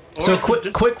 confused. Or So it's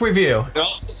just- quick review. It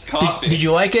also has coffee. Did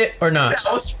you like it or not?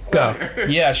 That was Go.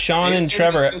 Yeah. Sean and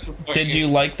Trevor, did you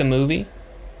like the movie?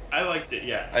 I liked it,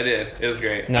 yeah. I did. It was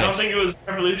great. I don't Nice. think it was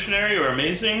revolutionary or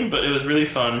amazing, but it was really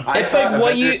fun. It's like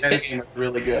what you- Endgame was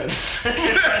really good.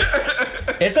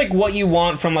 It's like what you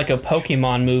want from like a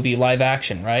Pokemon movie live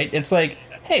action, right? It's like,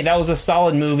 hey, that was a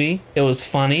solid movie. It was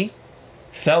funny,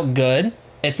 felt good.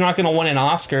 It's not gonna win an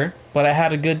Oscar, but I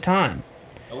had a good time.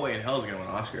 Oh wait, and Hell's gonna win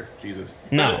an Oscar. Jesus.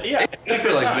 No. Yeah. Good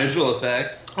for like visual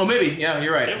effects. Oh maybe. Yeah,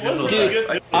 you're right. It was Dude, really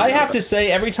good. I have to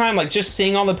say, every time, like, just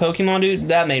seeing all the Pokemon, dude,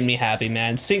 that made me happy,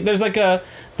 man. See, there's a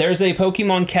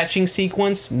Pokemon catching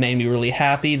sequence, made me really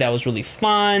happy. That was really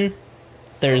fun.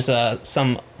 There's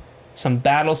some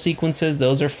battle sequences,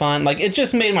 those are fun. Like, it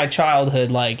just made my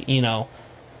childhood, like,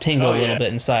 tingle Oh, a little yeah.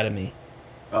 bit inside of me.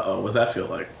 What's that feel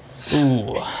like?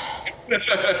 Ooh.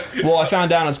 Well, I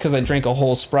found out it's because I drank a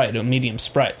whole Sprite, a medium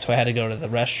Sprite, so I had to go to the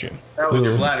restroom. That was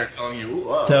your Ooh. bladder telling you. Ooh,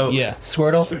 oh. So, Yeah.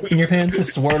 Swirtle in your pants?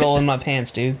 Swirtle in my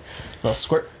pants, dude. Little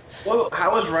squirt. Well,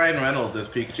 how was Ryan Reynolds as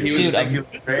Pikachu? He was- Did you Dude, think he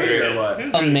was great or what? It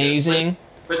was really Amazing.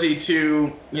 Was he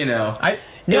too? It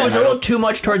was a little too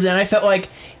much towards the end. I felt like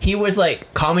he was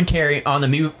like commentary on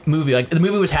the movie. Like the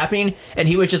movie was happening, and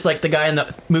he was just like the guy in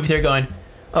the movie theater going,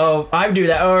 "Oh, I do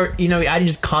that," or I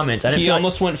just comment. I didn't He feel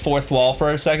almost went fourth wall for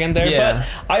a second there, Yeah.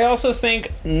 but I also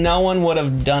think no one would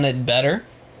have done it better.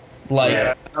 Like,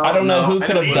 Yeah. I don't know No, who I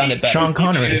could know have he- done it better. Sean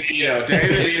Connery. Danny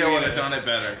DeVito would have done it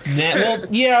better. Well,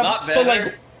 yeah, Not but better.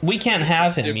 like, we can't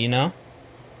have him, you know?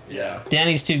 Yeah.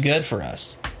 Danny's too good for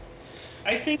us.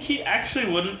 I think he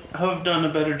actually wouldn't have done a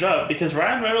better job because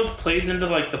Ryan Reynolds plays into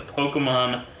like the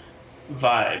Pokemon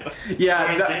vibe. Yeah,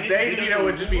 Whereas Danny DeVito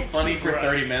would just be funny for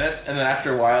 30 minutes, and then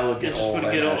after a while it'll get It just old. would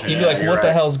I get old. imagine. You'd be like, Yeah, what you're the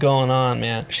right. hell's going on,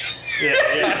 man?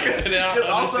 Yeah. Because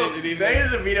also, Danny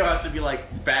DeVito has to be like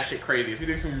batshit crazy. He's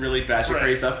doing some really batshit Right.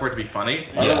 crazy stuff for it to be funny.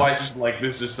 Yeah. Otherwise, it's just like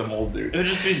this is just some old dude. It would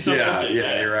just be so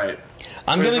Yeah, you're right.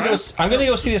 I'm gonna go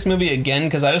see this movie again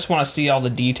because I just want to see all the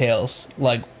details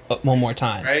like one more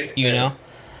time. Right, You yeah. know.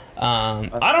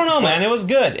 I don't know, man. It was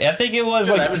good. I think it was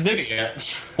I like haven't this. seen it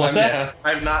yet. What's that?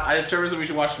 I've not. I just told us that we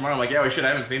should watch tomorrow. I'm like, yeah, we should. I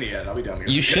haven't seen it yet. I'll be down here.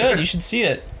 You should. You should see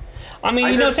it. I mean,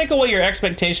 I you know, just- take away your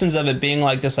expectations of it being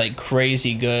like this, like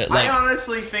crazy good. Like, I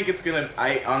honestly think it's gonna.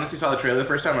 I honestly saw the trailer the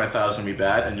first time and I thought it was gonna be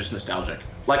bad and just nostalgic.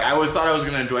 Like I always thought I was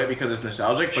gonna enjoy it because it's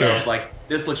nostalgic, but Sure. I was like,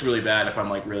 this looks really bad if I'm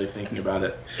like really thinking about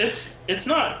it. It's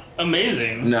not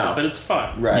amazing. No. But it's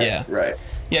fun. Right. Yeah. Right.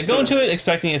 yeah, go into it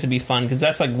expecting it to be fun because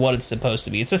that's like what it's supposed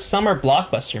to be. It's a summer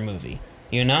blockbuster movie,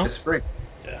 you know. It's spring.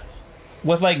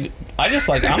 With like,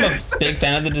 I'm a big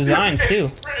fan of the designs too.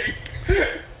 I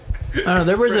don't know.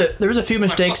 There was a few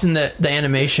mistakes in the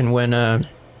animation when there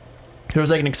was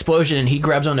like an explosion and he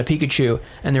grabs on a Pikachu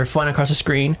and they're flying across the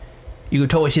screen. You could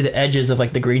totally see the edges of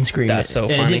like the green screen. That's so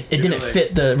and funny. It didn't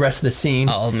fit the rest of the scene.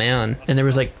 Oh man, And there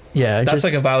was like, yeah, that's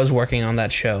like if I was working on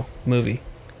that movie.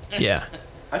 yeah.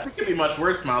 I think it'd be much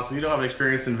worse, Miles. So you don't have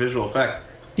experience in visual effects.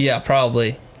 Yeah,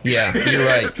 probably. Yeah, you're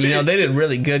right. You know, they did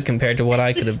really good compared to what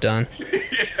I could have done.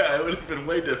 Yeah, it would have been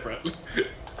way different.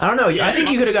 I don't know. I think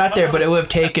you could have got there, but it would have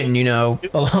taken a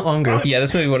lot longer. Yeah,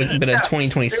 this movie would have been a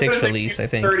 2026 release, I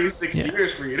think. 36 Yeah.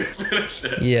 years for you to finish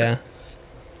it. Yeah.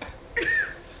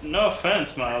 No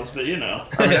offense, Miles, but you know.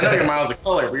 I mean, I know you're Miles of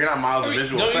color, but you're not Miles of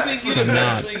visual Don't you effects. think you'd I'm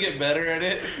not. eventually get better at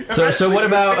it? So what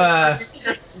about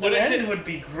The end would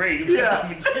be great.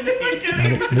 Yeah. But the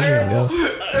beginning, there you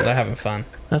go. They're having fun.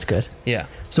 That's good. Yeah.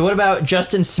 So what about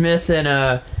Justin Smith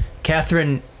and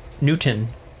Catherine Newton,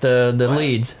 the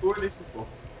leads, Who are these people?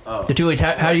 Oh. the two leads?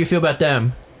 How do you feel about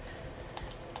them?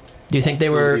 Do you think they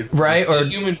were leads. right or The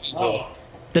human people.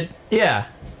 the yeah?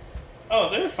 oh,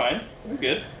 they're fine. They're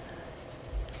good.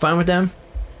 Fine with them?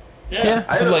 Yeah.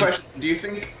 I have a like- question. Do you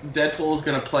think Deadpool is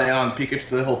gonna play on Pikachu,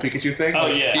 the whole Pikachu thing? Oh,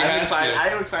 Like, yeah. He I'm has excited. to. I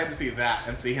am excited to see that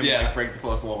and see him Yeah. like break the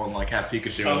fourth wall and like have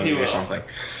Pikachu Oh, in he the movie or will. something,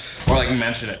 or like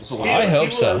mention it. So, I hope He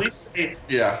will so. At least say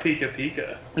yeah, Pika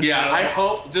Pika. yeah. I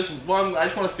hope just one. I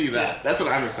just want to see that. Yeah. That's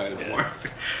what I'm excited Yeah. for.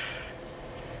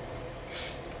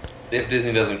 If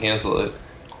Disney doesn't cancel it.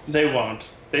 They won't.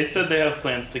 They said they have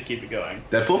plans to keep it going.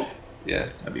 Deadpool. Yeah.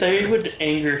 That'd be They sick. would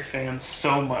anger fans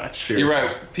so much. Sure. You're right.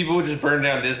 People would just burn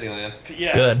down Disneyland.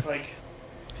 Yeah. Good. Like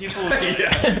people would be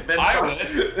Yeah, I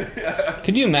would.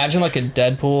 Could you imagine like a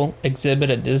Deadpool exhibit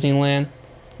at Disneyland?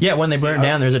 Yeah, when they burn it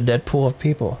down, there's a dead pool of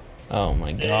people. Oh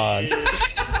my god.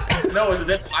 No, it's a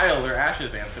dead pile. They're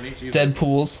ashes, Anthony. Jesus.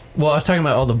 Deadpools. Well, I was talking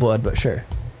about all the blood, but sure.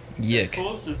 Yick.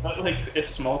 Pools, is that like if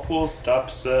Small Pools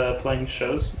stops playing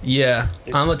shows? Yeah.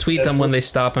 I'm gonna tweet them when they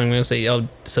stop. I'm gonna say, oh,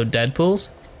 so Deadpools?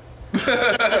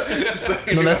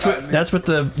 No, that's what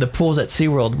the pools at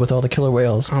SeaWorld with all the killer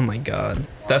whales. Oh my god.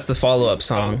 That's the follow-up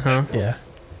song, huh? Yeah.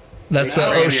 That's the,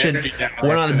 Yeah, oh the shit, energy down.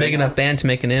 we're not a big enough band to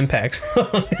make an impact.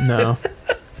 No.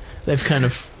 They've kind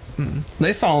of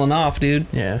They've fallen off, dude.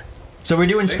 yeah. So we're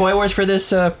doing spoilers for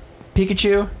this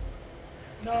Pikachu?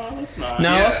 No, it's not.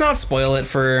 No, Yeah. let's not spoil it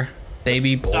for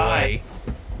baby boy. Die.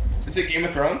 Is it Game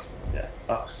of Thrones? Yeah.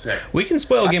 Oh, sick. We can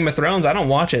spoil Game of Thrones. I don't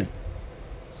watch it.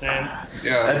 Same.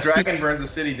 Yeah. A dragon burns a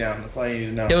city down. That's all you need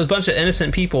to know. It was a bunch of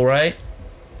innocent people, right?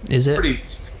 Is it? Pretty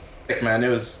sick, man. It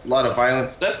was a lot of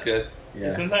violence. That's good. Yeah,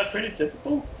 Isn't that pretty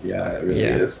typical? yeah, it really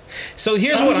Yeah. is. So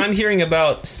here's what I'm hearing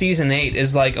about season 8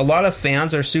 is like a lot of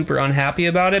fans are super unhappy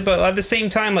about it, but at the same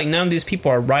time, like none of these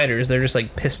people are writers. They're just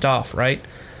like pissed off, right?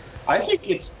 I think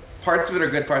it's parts of it are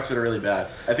good, parts of it are really bad.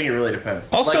 I think it really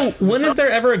depends. Also, Like, when is some- there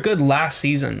ever a good last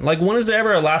season? Like when is there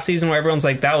ever a last season where everyone's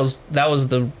like that was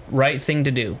the right thing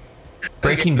to do?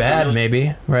 Breaking Bad,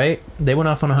 maybe, right? They went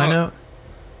off on a high note?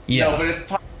 Yeah. No, but it's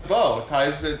ties the bow.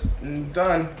 Ties it and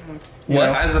done. You What?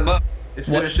 know, As the book. it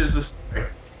What? finishes the story.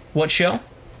 What show?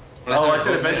 Oh, I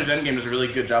said Avengers Endgame does a really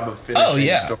good job of finishing Oh the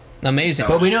yeah. story. Amazing.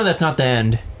 But we know that's not the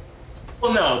end.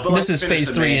 Well, no, but This like, is finish phase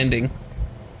the 3 main- ending.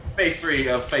 Phase 3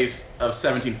 of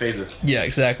 17 phases. Yeah,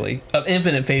 exactly. Of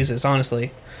infinite phases,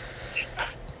 honestly.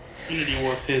 Unity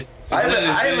War Fizz. I have, that a,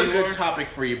 I have a Infinity War? good topic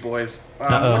for you boys.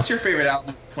 Uh-oh. What's your favorite album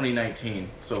of 2019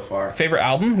 so far? Favorite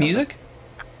album? Music?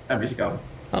 A music album.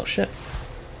 Oh shit.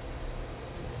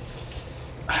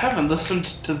 I haven't listened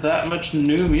to that much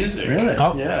new music. Really?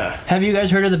 Oh. Yeah. Have you guys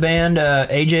heard of the band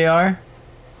AJR?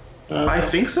 I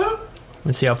think so.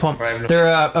 Let's see. I'll pump. Right.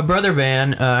 They're a brother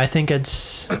band. I think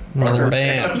it's Brother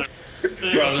band.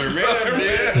 Brother,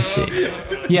 man. Let's see.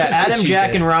 Yeah, Adam, You Jack,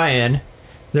 did. and Ryan.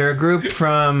 They're a group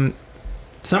from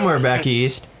somewhere back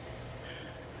east.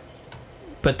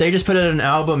 But they just put out an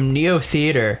album, Neo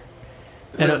Theater.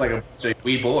 They look like a bunch of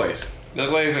wee boys. Look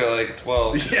like they're like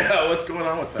 12. Yeah, what's going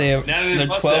on with them? They're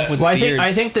 12 with Well, beards. I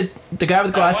think the guy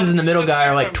with glasses and the middle guy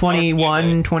are like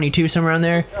 21, 22, somewhere around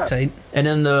there. Tight. And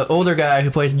then the older guy who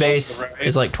plays bass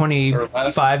is like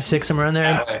 25, 6, somewhere around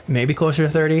there. Maybe closer to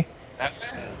 30.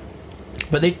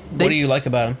 But What do they you like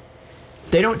about him?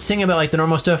 they don't sing about like the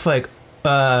normal stuff like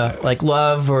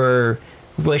love or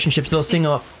relationships. They'll sing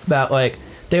about like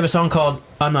they have a song called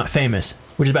 "I'm Not Famous,"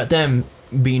 which is about them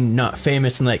being not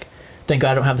famous and like thank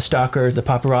God I don't have the stalkers, the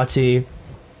paparazzi.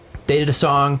 They did a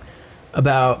song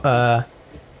about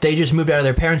they just moved out of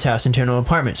their parents' house into an old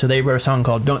apartment, so they wrote a song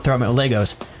called "Don't Throw Out My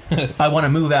Legos." I want to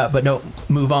move out, but don't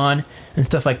move on and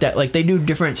stuff like that. Like they do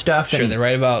different stuff. Sure, and- they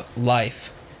write about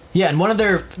life. yeah, and one of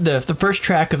their the first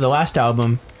track of the last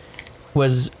album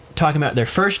was talking about their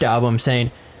first album,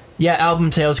 saying, "Yeah,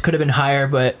 album sales could have been higher,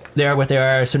 but they are what they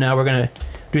are. So now we're gonna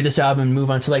do this album and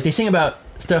move on." So like they sing about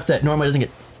stuff that normally doesn't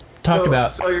get talked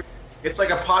about. So it's like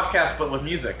a podcast, but with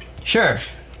music. Sure,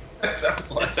 That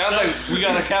sounds like. It sounds like we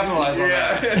gotta capitalize on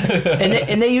that.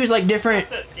 and they use like different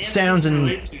sounds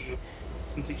and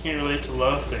Since he can't relate to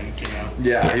love things, you know.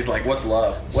 Yeah, he's like, what's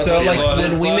love? What's So, love? like, love?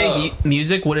 when we make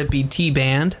music, would it be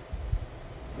T-Band?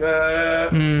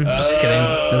 Just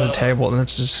kidding. This is terrible.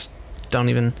 That's just... Don't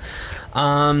even...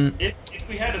 If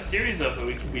we had a series of it,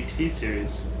 we could be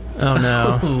T-series. oh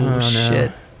no, Oh, oh no.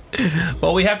 shit.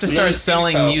 Well, we have to start need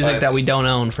selling female music that we vibes. don't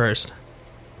own first.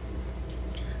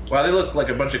 Wow, they look like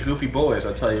a bunch of goofy boys.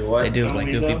 I'll tell you what. They do look like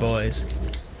Only Goofy those.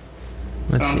 Boys.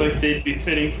 Let's Sounds see. like they'd be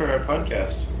fitting for our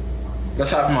podcast.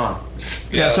 Let's have them on.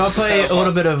 Yeah, so I'll play a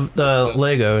little bit of the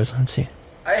Legos. Let's see.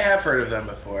 I have heard of them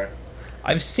before.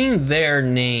 I've seen their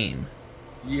name.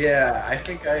 Yeah, I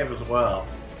think I have as well.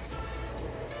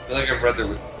 I feel like I've read there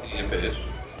with a bitch.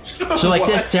 So like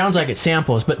this What? sounds like it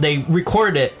samples, but they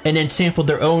recorded it and then sampled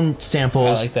their own I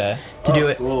samples like that. to do Oh,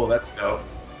 it. Cool, that's dope.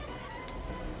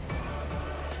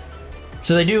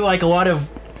 So they do like a lot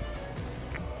of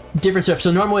different stuff.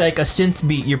 So normally like a synth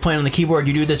beat you're playing on the keyboard,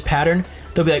 you do this pattern.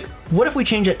 They'll be like, what if we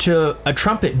change it to a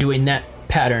trumpet doing that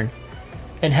pattern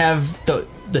and have the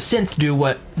synth do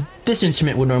what this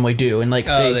instrument would normally do? And like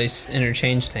Oh, they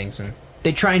interchange things and...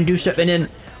 they try and do stuff. And then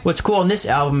what's cool on this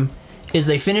album is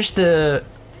they finished the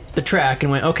track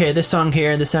and went, okay, this song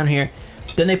here, this song here.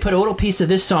 Then they put a little piece of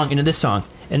this song into this song,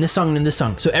 and this song into this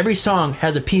song. So every song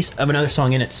has a piece of another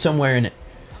song in it somewhere in it.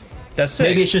 That's sick.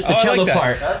 Maybe it's just the I like cello that.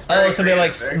 part. That's very Oh, so they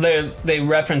like creative, they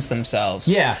reference themselves.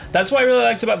 Yeah. That's what I really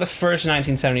liked about the first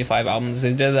 1975 albums.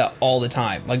 They did that all the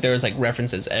time. Like there was like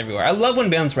references everywhere. I love when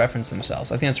bands reference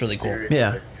themselves. I think that's really cool. Seriously.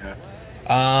 Yeah.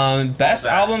 Best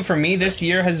that. album for me this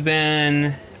year has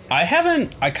been. I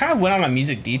kind of went on a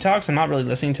music detox. I'm not really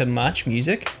listening to much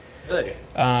music. Really?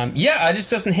 Yeah, it just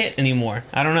doesn't hit anymore.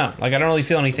 I don't know. Like I don't really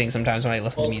feel anything sometimes when I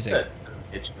listen Well, to it's music.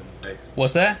 good. Itch in the face.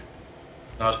 What's that?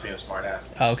 I was being a smart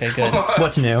ass. Oh, okay, good.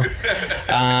 What's new? But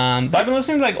I've been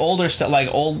listening to like older stuff, like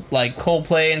old like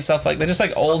Coldplay and stuff like that. Just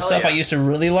like old Oh, stuff I yeah. used to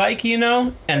really like, you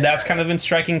know. And that's kind of been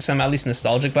striking some at least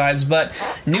nostalgic vibes. But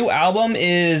new album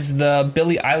is the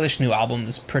Billie Eilish new album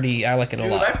is pretty. I like it a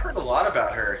Dude, lot. I've heard a lot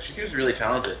about her. She seems really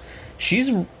talented. She's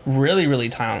really really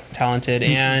talented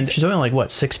and. She's only like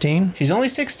what, 16? She's only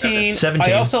 16. 17.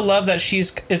 I also love that she's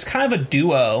kind of a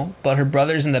duo, but her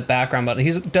brother's in the background, but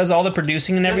he does all the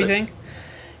producing and everything.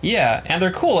 Yeah, and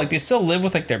they're cool. Like they still live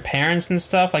with like their parents and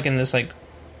stuff, like in this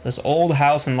old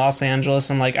house in Los Angeles,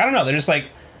 and like I don't know,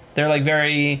 they're like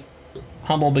very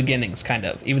humble beginnings, kind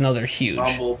of, even though they're huge.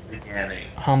 Humble beginning.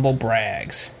 Humble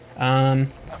brags. I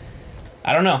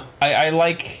don't know. I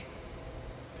like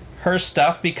her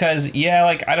stuff because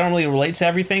like I don't really relate to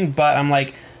everything, but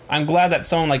I'm glad that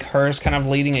someone like her is kind of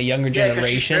leading a younger Yeah, 'cause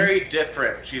she's generation. very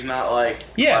different. She's not like.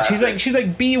 Yeah, classic. she's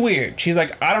like be weird. She's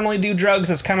like I don't really do drugs.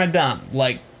 That's kind of dumb.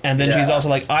 Like, and then she's Yeah. also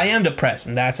like I am depressed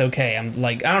and that's okay. I'm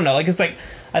like I don't know. Like it's like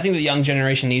I think the young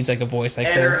generation needs like a voice like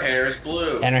And her. her hair is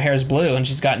blue. And her hair is blue and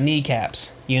she's got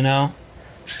kneecaps. You know.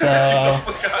 So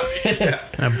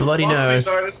And a bloody Most of nose.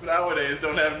 these artists nowadays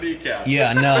don't have kneecaps.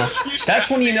 yeah, no, She's that's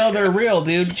got when you know they're real,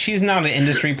 dude. She's not an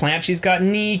industry plant. She's got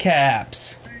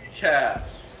kneecaps.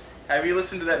 Kneecaps. Have you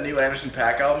listened to that new Anderson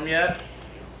 .Paak album yet?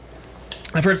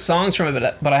 I've heard songs from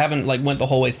it, but I haven't like went the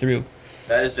whole way through.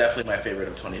 That is definitely my favorite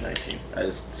of 2019. That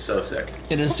is so sick.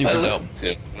 It is super dope.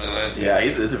 Yeah,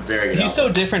 he's a very good. He's so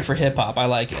album. different for hip hop. I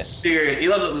like it. Serious. He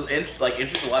loves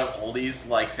introduces a lot of oldies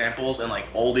like samples and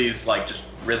like oldies like just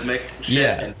rhythmic shit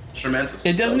Yeah. and instruments. It's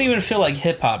It doesn't so- even feel like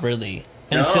hip hop really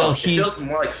No, until he. It feels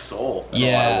more like soul. than a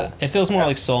lot Yeah, of it feels more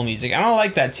like soul music. I don't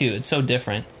like that too. It's so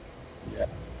different. Yeah.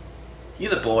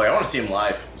 He's a boy. I want to see him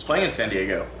live. He's playing in San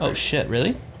Diego. Oh shit!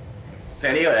 Really?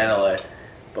 San Diego and LA.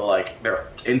 But like they're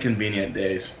inconvenient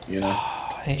days, you know.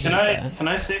 I hate Can that.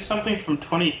 I say something from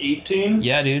 2018?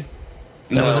 Yeah, dude.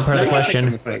 That wasn't part of the No, you can question.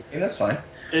 take him from 2018, that's fine.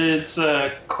 It's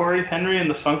Corey Henry and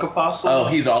the Funk Apostles. Oh,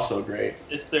 he's also great.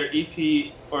 It's their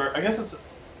EP, or I guess it's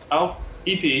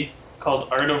EP called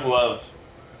Art of Love.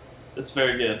 It's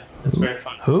very good. It's very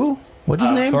fun. Who? What's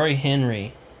his name? Corey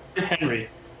Henry. Corey Henry.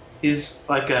 He's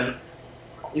like an.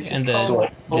 And the- call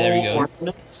it there we go.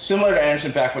 soul Similar to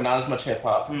Anderson .Paak, but not as much hip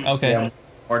hop. Okay. Yeah,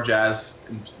 more jazz.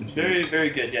 Very, very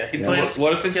good. Yeah, he Yeah. plays.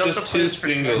 What if it's He also just two plays for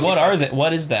singles? What are they?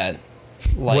 What is that?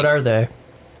 Like, What are they?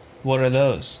 what are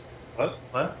those? What?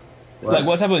 Like,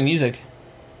 what type of music?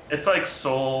 It's like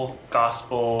soul,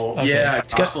 gospel. Okay. Yeah,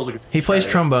 got- gospel's a good He plays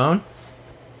track. trombone.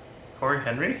 Corey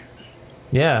Henry?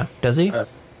 Yeah, does he?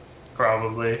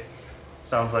 Probably.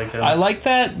 Sounds like him. I like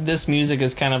that this music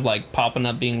is kind of like popping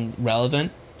up, being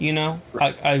relevant. You know,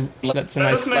 that's a That nice.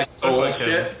 doesn't Like soul Like him.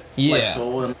 shit. Like Yeah,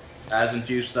 soul and jazz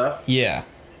infused stuff. yeah.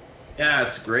 Yeah,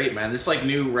 it's great, man. This like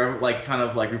new, like kind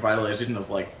of like revitalization of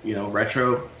like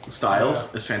retro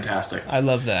styles is fantastic. I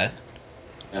love that.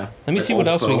 Yeah. Let me see what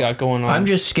else we got going on. I'm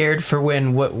just scared for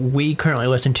when what we currently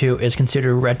listen to is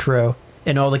considered retro,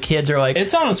 and all the kids are like,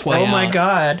 It's on its way. "Oh my out.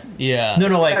 god!" Yeah.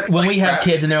 No, like when we have Like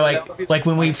kids and they're Scrappy. like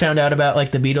when we found out about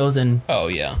like the Beatles and Oh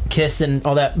yeah. Kiss and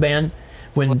all that band.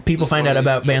 When people find out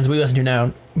about bands we listen to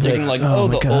now, They're they're like, oh,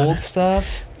 my the God." old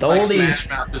stuff. the Like oldies. Smash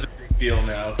Mouth is a big deal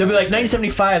now. They'll be like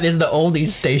 1975 is the oldies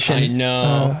station. I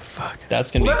know. Oh fuck.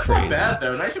 That's gonna Well, be that's crazy. not bad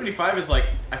though. 1975 is like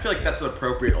I feel like that's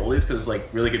appropriate oldies because it's like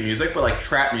really good music, but like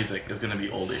trap music is gonna be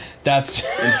oldies. That's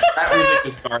And trap music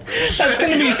is garbage. that's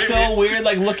gonna You know be what I so mean? weird.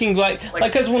 Like looking like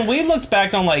because when we looked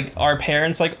back on like our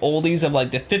parents like oldies of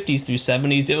like the 50s through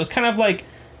 70s, it was kind of like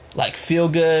feel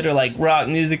good or like rock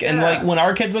music, and Yeah. like when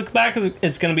our kids look back,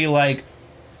 it's gonna be like A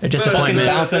fucking disappointment.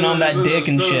 bouncing on that dick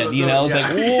and shit. You know, it's like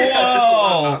Yeah, just a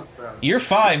lot of whoa, nonsense. you're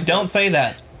 5. Don't say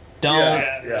that. Don't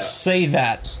Yeah. say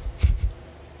that.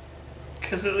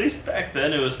 Because at least back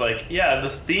then it was like, yeah, the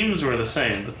themes were the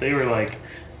same, but they were like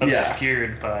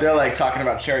obscured by. They're like talking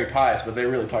about cherry pies, but they're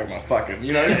really talking about fucking.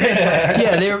 You know what I mean?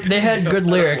 Yeah, they had good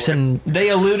lyrics and They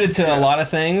alluded to a lot of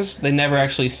things. They never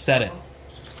actually said it.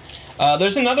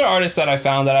 There's another artist that I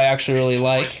found that I actually really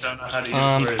like. Don't know how to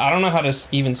use words. I don't know how to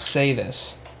even say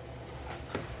this.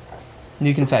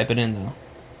 You can type it in though.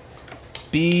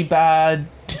 Be bad.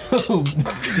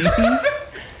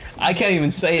 I can't even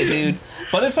say it, dude.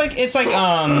 But it's like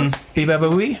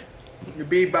Bee-ba-ba-wee.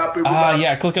 Beep, bop, boop, bop.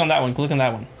 yeah. Click on that one. Click on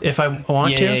that one. If I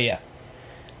want to. Yeah.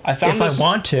 I found If I this.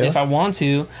 want to. If I want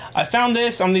to. I found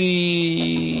this on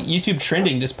the YouTube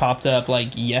trending. Just popped up like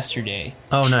yesterday.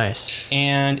 Oh, nice.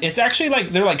 And it's actually like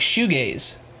they're like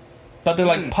shoegaze, but they're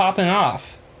like popping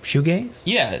off. Shoegaze?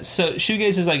 Yeah, so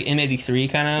shoegaze is like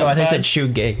M83 kind of. Oh, I think I said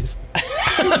shoegaze.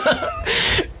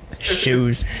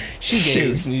 Shoes. shoegaze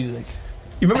shoes. music.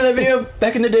 You remember that video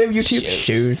back in the day of YouTube? Shoes.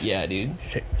 Shoes. Yeah, dude.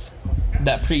 Shoes.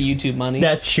 That pre-YouTube money.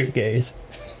 That's shoegaze.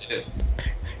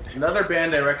 Another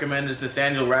band I recommend is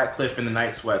Nathaniel Ratcliffe and the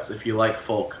Night Sweats if you like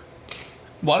folk.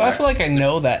 Why do I feel like I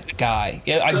know that guy?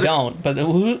 Yeah, I don't. But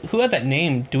who had that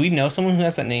name? Do we know someone who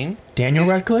has that name? Daniel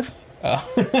Radcliffe?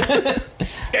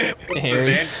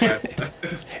 Harry.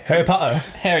 Harry Potter.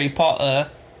 Harry Potter.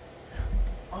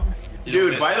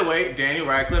 Dude, by the way, Daniel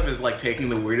Radcliffe is like taking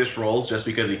the weirdest roles just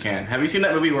because he can. Have you seen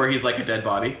that movie where he's like a dead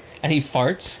body? And he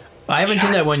farts. I haven't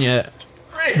seen that one yet.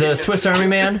 Great. The Swiss Army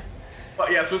Man?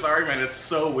 But yeah, Swiss Army Man. It's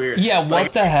so weird. Yeah, what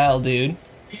Like, the hell, dude?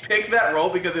 he picked that role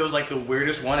because it was like the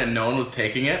weirdest one, and no one was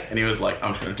taking it, and he was like,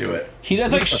 "I'm just gonna do it." He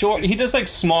does like he does like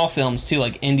small films too,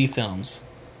 like indie films.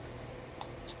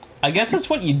 I guess that's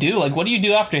what you do. Like, what do you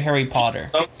do after Harry Potter?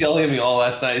 Someone's yelling at me all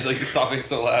last night. He's like, stop being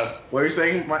so loud. What are you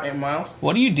saying, Miles?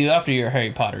 What do you do after you're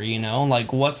Harry Potter? You know,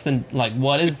 like what is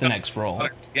the next role?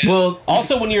 Well,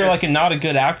 Also, when you're like not a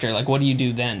good actor, like what do you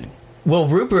do then?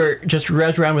 Rupert just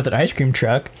revs around with an ice cream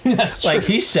truck. That's Like,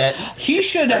 true. he's set. He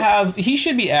should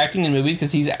be acting in movies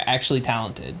because he's actually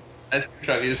talented. He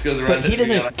just goes around. But he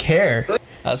doesn't care.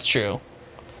 That's true.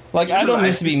 Like, I don't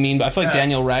mean to be mean, but I feel like Yeah.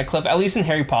 Daniel Radcliffe, at least in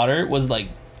Harry Potter, was like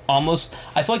almost.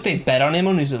 I feel like they bet on him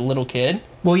when he was a little kid.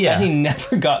 Well, yeah. And he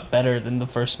never got better than the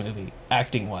first movie,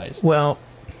 acting wise. Well,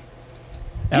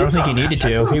 I don't think he needed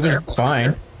to. He was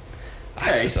fine.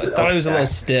 I thought he was a little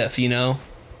stiff, you know?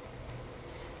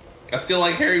 I feel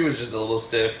like Harry was just a little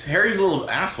stiff. Harry's a little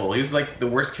asshole. He's like the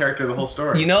worst character of the whole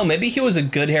story. You know, maybe he was a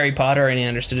good Harry Potter and he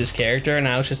understood his character, and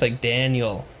I was just like,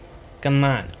 Daniel, come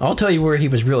on. I'll tell you where he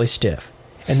was really stiff.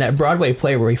 In that Broadway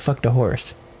play where he fucked a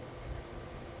horse.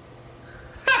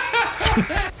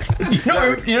 You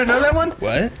don't know that one?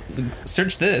 What?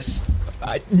 Search this.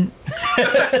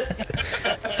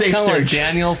 Safe Come on, search.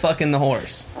 Daniel fucking the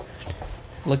horse.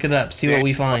 Look it up. See what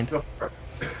we find.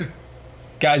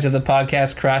 Guys, if the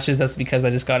podcast crashes, that's because I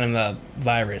just got him a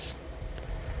virus.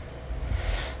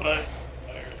 But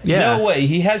Yeah. No way.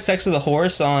 He has sex with a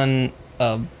horse on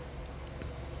Well,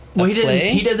 he does. play?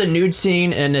 He does a nude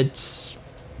scene, and it's.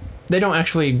 They don't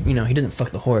actually, he doesn't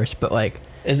fuck the horse, but like,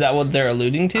 Is that what they're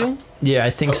alluding to? yeah, I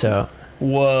think so.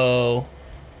 Whoa.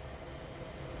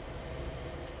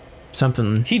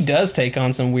 Something. He does take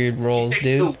on some weird roles,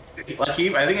 dude. I think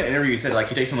in an interview he said like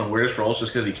he takes on the weirdest roles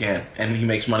just because he can, and he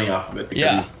makes money off of it. Because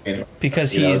Yeah. anyway.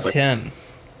 Because You know, he's it's like- him.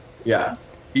 Yeah.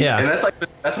 Yeah. And that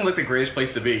sounds like the greatest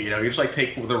place to be. You just like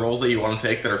take the roles that you want to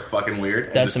take that are fucking weird.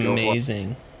 and That's just go for it.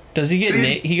 amazing. Does he get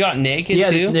he got naked Yeah,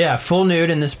 too? yeah, full nude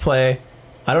in this play.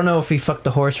 I don't know if he fucked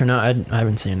the horse or not. I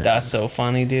haven't seen it. That's so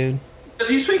funny, dude. Because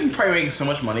he's probably making so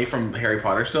much money from Harry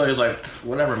Potter still. He's like,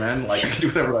 whatever, man. Like, I can do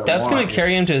whatever I want. That's gonna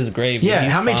carry him to his grave. Yeah, dude.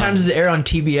 He's how many fine. times does it air on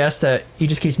TBS that he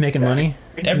just keeps making money?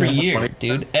 Every Yeah. year,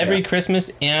 dude. Every Yeah.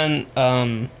 Christmas and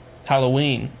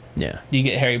Halloween, Yeah. you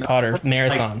get Harry Potter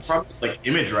marathons. Probably just, like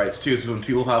image rights too. So when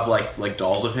people have like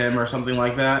dolls of him or something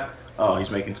like that, oh,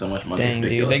 he's making so much money. Dang, dude.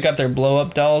 Ridiculous. They got their blow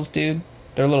up dolls, dude.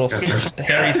 They're little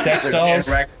hairy sex They're dolls.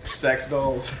 Shamrock sex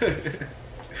dolls.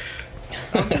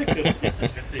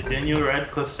 the Daniel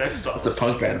Radcliffe sex dolls. It's a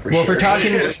punk band for Well, if sure. we're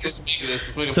talking, Let's make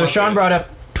this. Let's make a so podcast. Sean brought up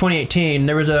 2018.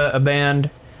 There was a band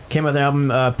came with an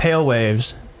album, Pale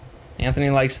Waves. Anthony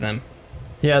likes them.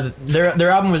 Yeah, their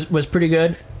album was pretty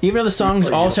good. Even though the songs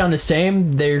all sound the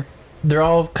same, they're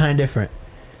all kind of different.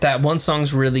 That one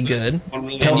song's really good, One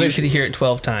really and you good- should hear it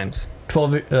 12 times.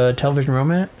 Television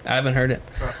Romance. I haven't heard it.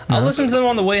 I'll listen to them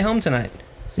on the way home tonight.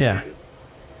 Yeah.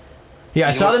 Yeah,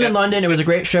 I saw them in London. It was a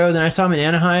great show. Then I saw them in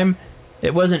Anaheim.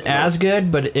 It wasn't as good,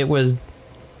 but it was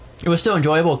still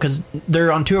enjoyable because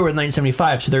they're on tour with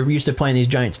 1975, so they're used to playing these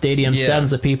giant stadiums, Yeah.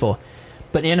 thousands of people.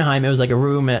 But in Anaheim, it was like a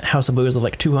room at House of Blues of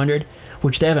like 200,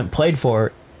 which they haven't played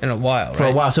for In a while, a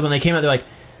right? while. So when they came out, they're like,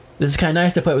 "This is kind of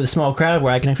nice to play with a small crowd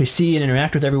where I can actually see and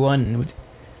interact with everyone." And it was,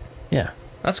 yeah,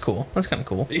 That's cool. That's kind of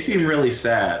cool. They seem really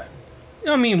sad.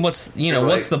 I mean, what's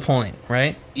right. the point,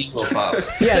 right? Emo pop.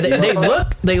 yeah.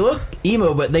 They look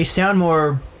emo, but they sound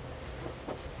more.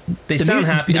 They The sound mu-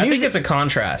 happy. the I think music- it's a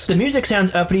contrast. The music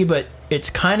sounds uppity, but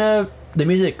the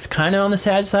music's kind of on the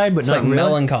sad side, but It's not like really.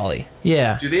 melancholy.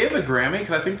 Yeah. Do they have a Grammy?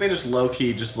 Because I think they just low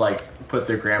key just like put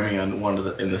their Grammy on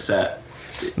in the set.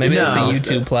 Maybe No. that's a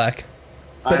YouTube plaque.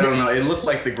 I don't know. It looked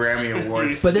like the Grammy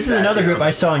Awards. But this is another group I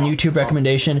saw on YouTube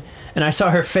recommendation, and I saw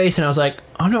her face, and I was like,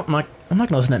 I'm not going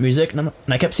to listen to that music. And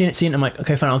I kept seeing it, and I'm like,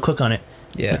 okay, fine, I'll click on it.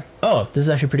 Yeah. Oh, this is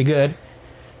actually pretty good.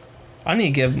 I need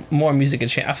to give more music a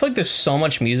chance. I feel like there's so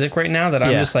much music right now that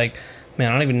I'm Yeah. just like, man,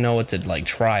 I don't even know what to like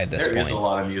try at this There is point. a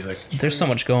lot of music. There's so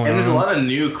much going And there's a on. lot of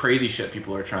new crazy shit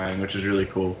people are trying, which is really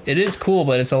cool. It is cool,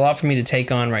 but it's a lot for me to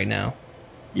take on right now.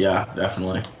 Yeah,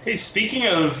 definitely. Hey, speaking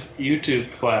of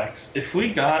YouTube plaques, if we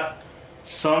got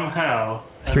somehow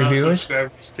 3 enough viewers?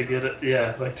 subscribers to get it,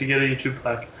 to get a YouTube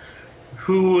plaque,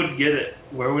 who would get it?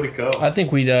 Where would it go? I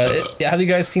think we'd. Have you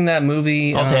guys seen that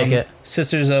movie? I'll take it.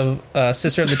 Sister of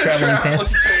the Traveling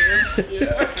Pants.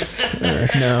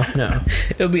 No.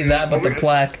 It'll be that, but the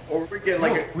plaque. Or we get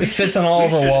like It fits on all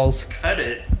of our walls. Cut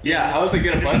it. yeah, I was gonna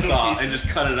get a buzzsaw and just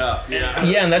cut it up. Yeah.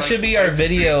 Yeah, and that should be our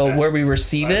video where we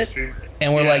receive it,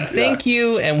 and we're like, "Thank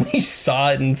you," and we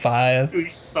saw it in 5. We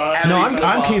saw it. No,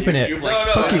 I'm keeping it.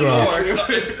 Fuck you all.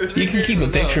 You can keep a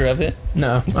picture of it.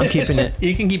 No, I'm keeping it.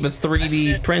 You can keep a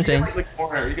 3D printing. The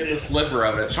corner, you get the sliver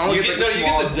of it. Sean will You get, get, like, no, you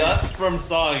small- get the dust from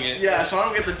sawing it. Yeah, Sean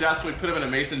will get the dust. We put him in a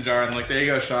mason jar and like, there you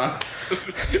go, Sean.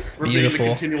 We're being Beautiful.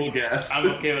 the continual guest. I'm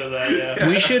okay with that.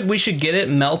 Yeah. We should get it,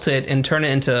 melt it, and turn it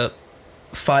into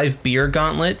 5 beer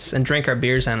gauntlets and drink our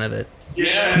beers out of it.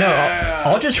 Yeah. No,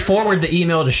 I'll just forward the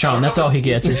email to Sean. That's all he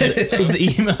gets. Is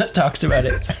the email that talks about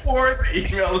it. Or the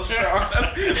email to Sean.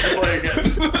 That's all you get.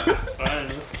 It's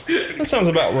fine. That sounds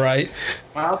about right.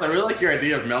 Miles, I really like your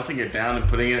idea of melting it down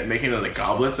and making it into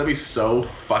goblets. That'd be so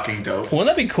fucking dope. Wouldn't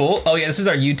that be cool? Oh yeah, this is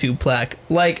our YouTube plaque.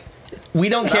 Like, we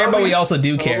don't care, That but would we be also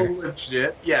do so care.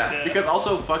 Legit. Yeah, Yeah. because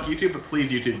also fuck YouTube, but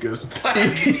please YouTube give us a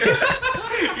plaque.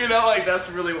 You know, like that's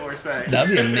really what we're saying.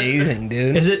 That'd be amazing,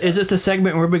 dude. Is this the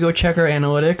segment where we go check our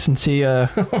analytics and see? Yeah,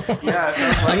 it sounds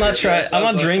like I'm not it. trying. I'm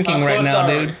not drinking right now,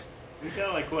 dude. We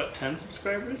got like what, 10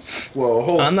 subscribers? Whoa,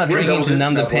 hold on. I'm not We're in drinking double to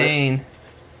numb the digits now, boys. pain.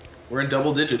 We're in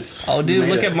double digits. Oh, We dude, made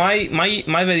look it. at my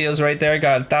videos right there. I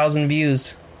got 1,000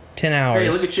 views, 10 hours. Hey,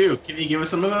 look at you. Can you give us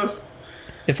some of those?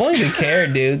 If only we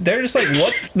cared, dude. They're just like,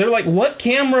 what? They're like, what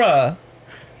camera?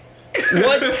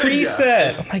 What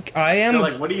preset? I'm like, I am. They're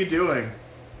like, what are you doing?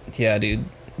 Yeah, dude.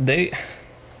 They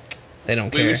don't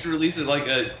Maybe we care. should release it like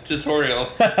a tutorial.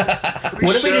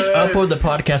 What if we just upload the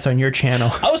podcast on your channel?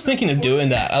 I was thinking of doing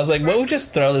that. I was like, what would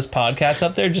just throw this podcast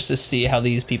up there just to see how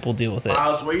these people deal with it?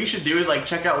 Miles, what you should do is like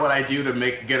check out what I do to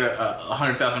get a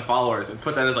 100,000 followers and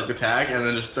put that as like the tag and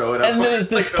then just throw it up. And then is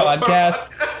this like,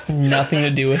 podcast nothing to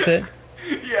do with it?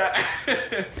 Yeah.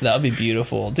 That would be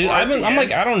beautiful, dude. Well, I'm yeah.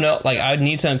 like, I don't know. Like, I would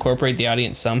need to incorporate the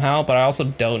audience somehow, but I also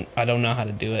don't. I don't know how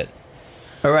to do it.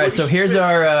 All right, so here's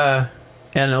our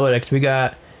analytics. We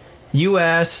got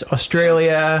U.S.,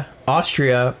 Australia,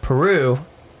 Austria, Peru,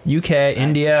 UK,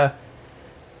 India.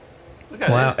 Look at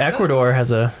Wow, it. Ecuador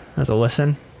has a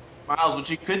listen. Miles, what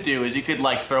you could do is you could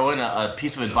like throw in a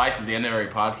piece of advice at the end of every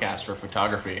podcast for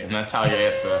photography, and that's how you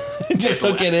get the. Just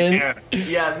hook it in.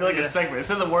 Yeah, it'd be like a segment.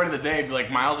 Instead of the word of the day, it'd be like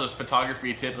Miles'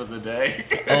 photography tip of the day.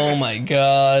 Oh my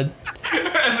god.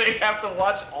 And they have to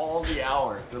watch all the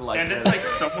hour. To like And it's like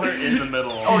somewhere in the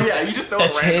middle. oh yeah, you just throw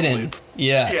That's it randomly. hidden.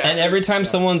 Yeah. Yeah. And every time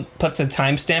someone puts a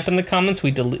timestamp in the comments,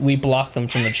 we block them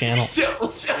from the channel.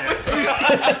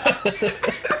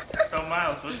 So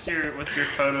Miles, what's your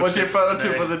photo? What's your tip photo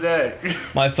today? tip of the day?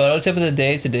 My photo tip of the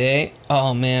day today.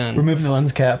 Oh man. Remove the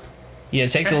lens cap. Yeah,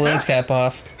 take the lens cap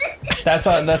off. That's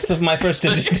my first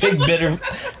tip. To take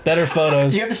better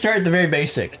photos. You have to start at the very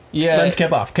basic. Yeah. Lens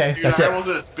cap off, okay? Dude, That's I it. almost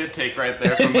did a spit take right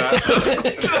there from that.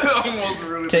 That almost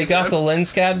ruined Take it. off the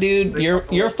lens cap, dude.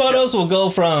 Your photos will go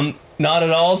from not at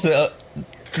all to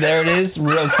there it is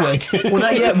real quick. Well,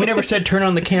 not yet. We never said turn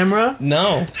on the camera.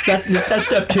 No, That's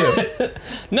step 2.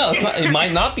 no, it's not. It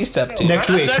might not be step 2. Next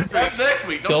week. That's next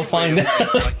week. Don't Go you find wait.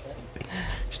 out.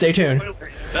 Stay tuned.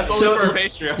 That's only So- for our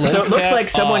Patreon. Lens So it looks cap like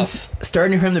someone's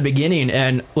starting from the beginning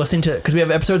and listening to, because we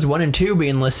have episodes 1 and 2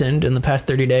 being listened in the past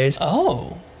 30 days,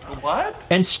 Oh, What?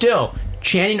 and still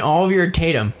chanting all of your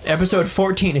Tatum. Episode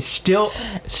 14 is still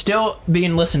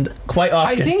being listened quite I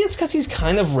often. think it's because he's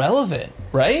kind of relevant,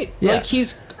 right? Yeah. Like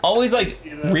he's always like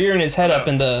rearing his head up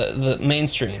in the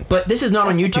mainstream. But this is not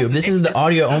on YouTube. This is the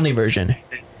audio only version.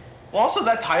 Well, also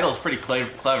that title's pretty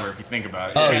clever if you think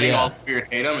about it. Oh, Chanting yeah. all of your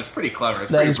Tatum is pretty clever.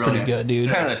 It's That pretty is pretty brilliant. good, dude.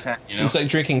 10 out of 10, you know? It's like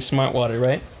drinking smart water,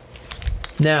 right?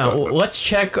 Now, let's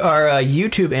check our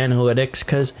YouTube analytics,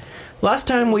 because last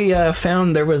time we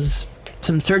found there was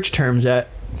some search terms that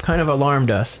kind of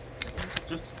alarmed us.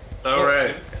 All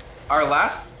right. Our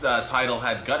last title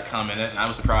had gut cum in it, and I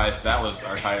was surprised that was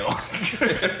our title.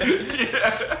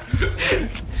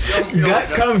 Gut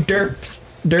cum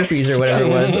derpies or whatever it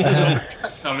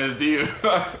was. Cum is, do you?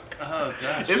 Oh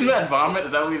gosh. Isn't that vomit?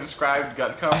 Is that what we described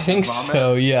gut cum? I think vomit?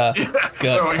 so. Yeah. Gut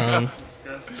throwing cum. up.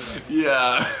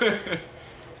 Yeah.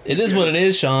 It is what it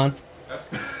is, Sean.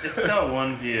 It's got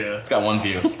 1 view. It's got 1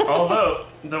 view. Although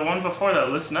the one before that,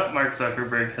 Listen Up, Mark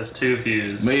Zuckerberg, has 2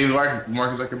 views. Maybe Mark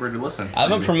Zuckerberg to listen. I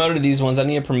haven't promoted these ones. I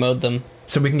need to promote them.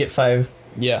 So we can get 5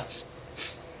 Yeah.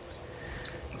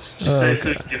 Did you say so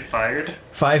you get fired?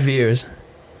 5 views.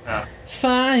 Oh.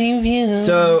 5 views.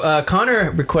 So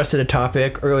Connor requested a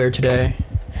topic earlier today.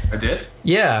 I did?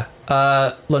 Yeah,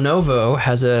 Lenovo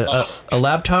has a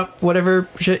laptop, whatever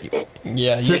shit.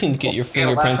 yeah, you can get your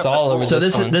fingerprints all over So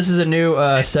this this one. is a new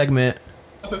segment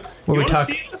where we You talk. wanna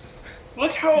see this?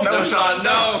 Look how No, Sean,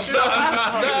 no.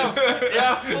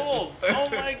 Yeah, it folds. Oh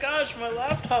my gosh, my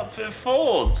laptop it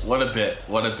folds. What a bit.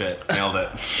 Nailed it.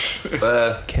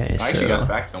 Okay, I actually got so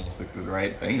back to almost like the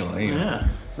right angle. Yeah.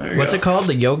 There you what's go. it called?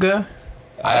 The yoga?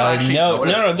 I don't actually know what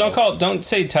it's don't called. don't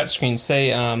say touchscreen. Say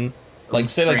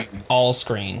say like Screen. all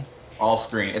screen. All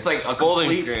screen. It's like a Folding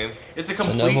complete screen. It's a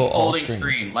complete Lenovo all folding screen.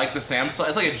 screen. Like the Samsung.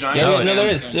 It's like a giant. Yeah, Oh, no,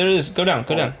 there Samsung. is. Go down.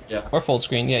 Yeah. Or full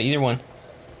screen. Yeah, either one.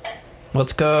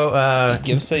 Let's go.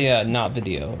 Give us a not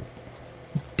video.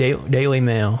 Daily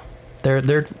Mail. They're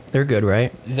good,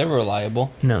 right? They're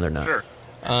reliable. No, they're not. Sure.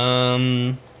 Like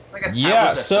a tablet Yeah.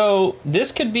 that's- So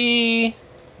this could be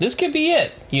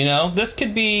it. You know, this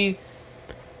could be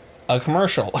a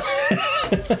commercial.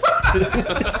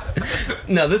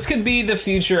 No, this could be the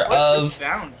future What's of. the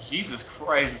sound? Jesus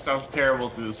Christ! It sounds terrible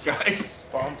to this guy.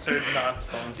 Sponsored, not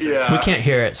sponsored. Yeah. We can't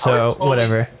hear it, I would so totally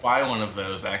whatever. Buy one of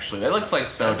those. Actually, that looks like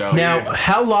so dope. Now,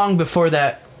 how long before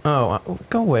that? Oh,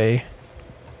 go away.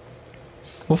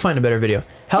 We'll find a better video.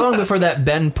 How long before that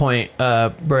bend point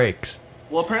breaks?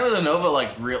 Well, apparently Lenovo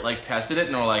like tested it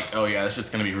and were like, oh yeah, this shit's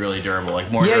gonna be really durable,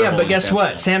 like more. Yeah, durable but than guess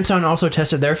what? Samsung also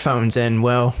tested their phones, and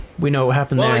well, we know what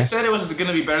happened Well, there. they said it was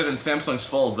gonna be better than Samsung's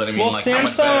Fold, but I mean, Well, like, how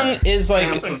much better? Samsung is like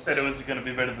Samsung said it was going to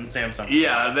be better than Samsung.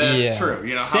 Yeah, that's Yeah. true.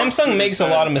 You know, Samsung makes a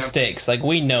lot of mistakes. Like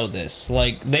we know this.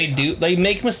 Like they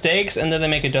make mistakes and then they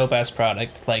make a dope ass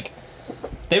product. Like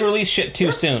they release shit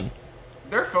too soon.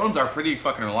 Their phones are pretty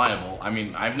fucking reliable. I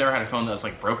mean, I've never had a phone that was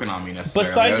like broken on me necessarily.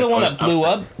 Besides the one Always that blew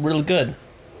upgrade. up, really good.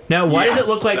 Now, why does Yeah, it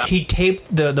look like that- he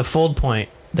taped the fold point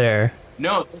there?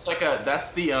 No, it's like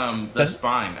that's the That's-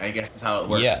 spine. I guess is how it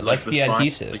works. Yeah, Like that's the spine.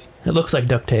 adhesive. It looks like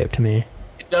duct tape to me.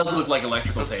 It does look like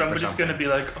electrical So tape. somebody's or something. going to be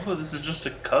like, oh, this is just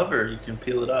a cover. You can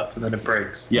peel it off and then it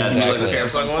breaks. Yeah, it's Exactly. like the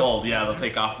Samsung Samsung one? Fold. Yeah, they'll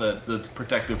take off the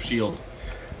protective shield.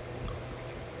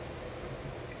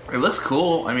 It looks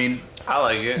cool. I mean, I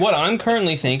like it. What I'm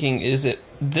currently thinking is that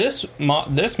this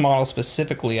model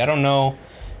specifically, I don't know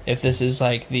if this is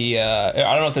like the I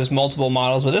don't know if there's multiple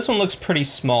models, but this one looks pretty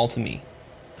small to me.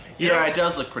 yeah, it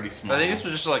does look pretty small. I think this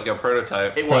was just like a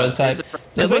prototype. it was. Prototype. It's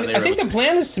a- It's like, they I think the released-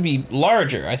 plan is to be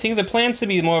larger. I think the plan is to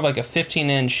be more of like a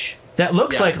 15-inch. That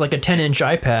looks Yeah. like a 10-inch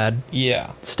iPad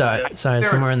Yeah. size they were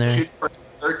somewhere in there. shooting for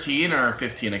 13 or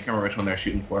 15. I can't remember which one they're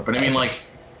shooting for. But I mean, like,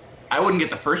 I wouldn't get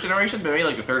the first generation, but maybe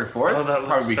like the third or fourth. Oh, that looks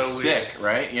probably be so sick,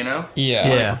 right? You know?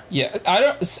 Yeah. Yeah. I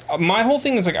don't. My whole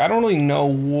thing is like I don't really know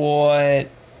what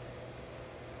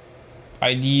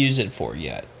I'd use it for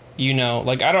yet. You know,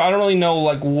 like I don't really know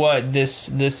like what this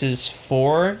is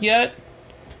for yet.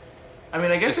 I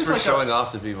mean, I guess It's it's for like showing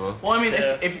off to people. Well, I mean,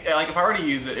 Yeah. if I were to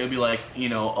use it, it would be like, you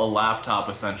know, a laptop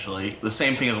essentially, the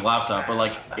same thing as a laptop, but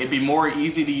like it'd be more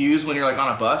easy to use when you're like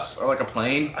on a bus or like a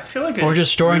plane. I feel like Or it's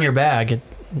just store in really your bag.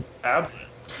 tablet.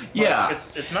 Yeah. Like,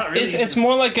 it's not really. It's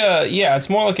more like a it's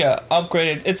more like a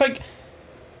upgraded. It's like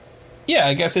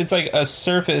I guess it's like a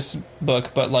Surface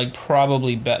Book, but like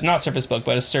probably not Surface Book,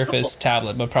 but a Surface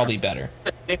tablet, but probably better. It's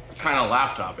a different kind of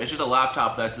laptop. It's just a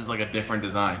laptop that's just like a different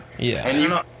design. Yeah. I And don't you,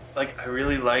 know. Like I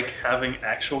really like having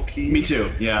actual keys. me too.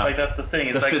 Yeah. Like that's the thing.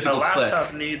 It's The like the physical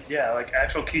laptop needs like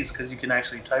actual keys because you can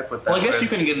actually type with that. well, I guess you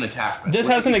whereas- can get an attachment. This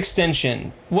which has an is-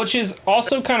 extension, which is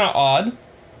also kind of odd.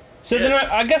 So then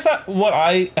I guess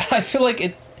I feel like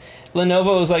it.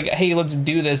 Lenovo was like, hey, let's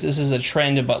do this. This is a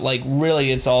trend, but like really,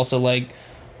 it's also like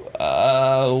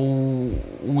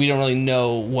we don't really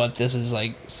know what this is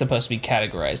like supposed to be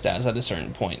categorized as at a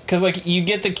certain point. Because like you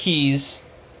get the keys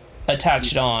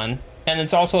attached on, and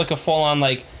it's also like a full on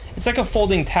like it's like a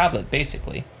folding tablet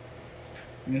basically.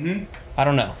 Mhm. I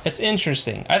don't know. It's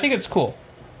interesting. I think it's cool.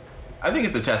 I think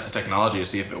it's a test of technology to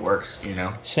see if it works. You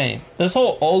know. Same. This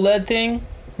whole OLED thing,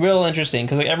 real interesting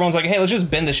because like everyone's like, hey, let's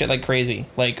just bend this shit like crazy.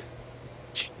 Like,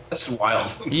 That's wild.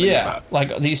 to think yeah, about.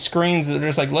 like these screens that are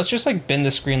just like, let's just like bend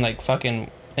the screen like fucking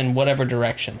in whatever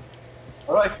direction.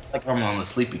 What do I feel like I'm on the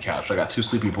sleepy couch? I got two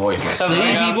sleepy boys.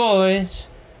 Sleepy boys.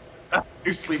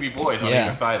 Two sleepy boys on Yeah.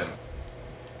 either side of me.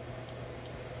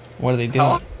 What are they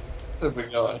doing?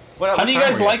 What How do you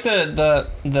guys time are like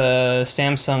the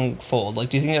Samsung Fold? Like,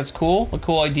 do you think that's cool? A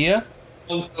cool idea?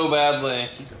 So badly.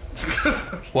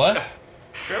 What?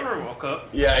 Trevor woke up.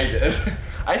 Yeah, I did.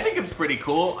 I think it's pretty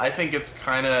cool. I think it's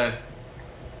kind of,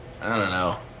 I don't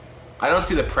know. I don't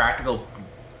see the practical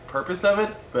purpose of it,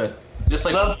 but just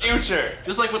like The future.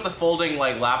 just like with the folding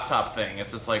like laptop thing,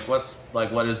 it's just like what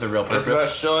is the real It's purpose? about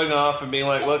showing off and being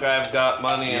like, look, I've got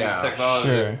money and Yeah. technology.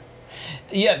 Sure.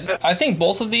 Yeah, I think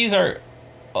both of these are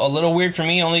a little weird for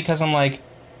me only because I'm like,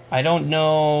 I don't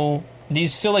know.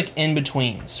 These feel like in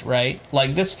betweens, right?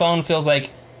 Like this phone feels like,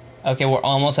 okay, we're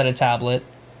almost at a tablet,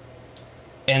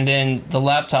 and then the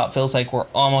laptop feels like we're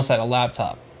almost at a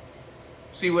laptop.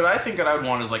 See, what I think that I would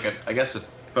want is like I guess a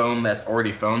phone that's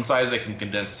already phone size that can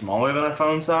condense smaller than a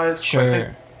phone size. So I think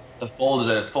Sure. the fold is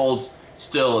that it folds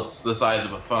still it's the size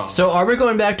of a phone. So are we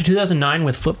going back to 2009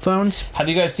 with flip phones? Have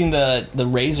you guys seen the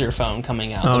Razer phone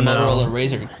coming out? Oh, The no. Motorola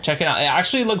Razer. Check it out. It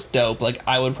actually looks dope. Like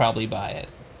I would probably buy it.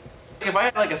 if I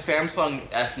had like a Samsung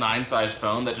S9 size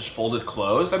phone that just folded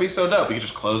closed, that'd be so dope. You could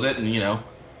just close it and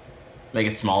make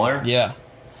it smaller. Yeah.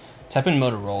 Type in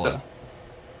Motorola.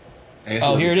 I guess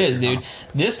Oh, would be here it is, thicker, dude.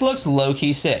 This looks low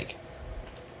key sick. huh?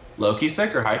 Low key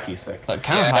sick or high key sick? Like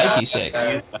kind of Yeah, high key sick.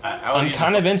 I would I'm use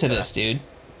kind the- of into this, dude.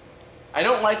 I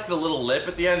don't like the little lip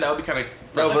at the end. That would be kind of.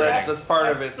 No, but that's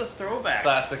part of That's the its throwback.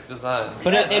 classic design.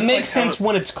 But Yeah, it that's makes like how sense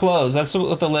when it's closed. That's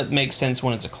what the lip makes sense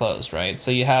when it's closed, right?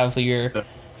 So you have your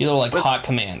little like But- hot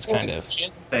commands, kind of.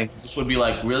 thing. This would be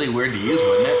like really weird to use,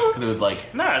 wouldn't it? Because it would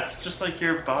like. No, it's just like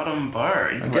your bottom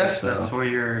bar. I guess so. That's where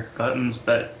your buttons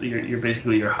that your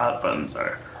basically your hot buttons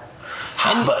are.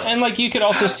 And like you could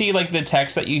also see like the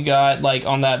text that you got like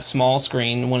on that small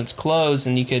screen when it's closed,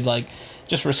 and you could like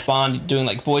just respond doing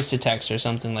like voice to text or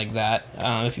something like that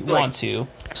if you want to.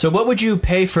 So what would you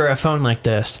pay for a phone like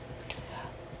this?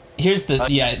 Here's the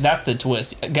that's the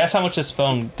twist. Guess how much this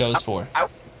phone goes for? I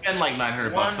would spend like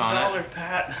 $900 on it.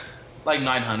 Pat. Like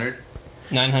 900.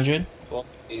 900.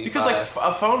 Because like a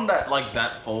phone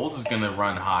that folds is gonna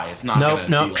run high. It's not. No, gonna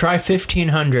no. be, like, Try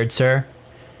 1500, sir.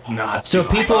 No, that's So too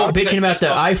high. people bitching about the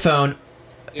iPhone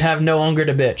have no longer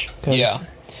to bitch. 'cause- Yeah.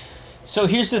 So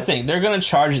here's the thing: they're gonna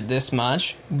charge it this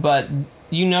much, but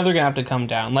you know they're gonna have to come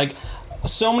down. Like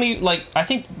so many, like I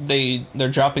think they're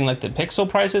dropping like the Pixel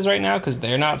prices right now because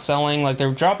they're not selling. Like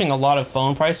they're dropping a lot of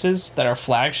phone prices that are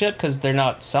flagship because they're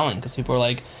not selling because people are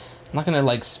like, I'm not gonna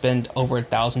like spend over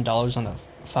 $1,000 on a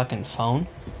fucking phone.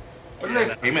 What are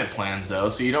their payment plans though?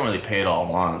 So you don't really pay it all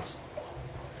at once.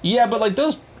 Yeah, but like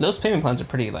those payment plans are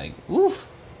pretty like oof.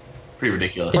 Pretty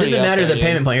ridiculous. It doesn't up matter there, the dude.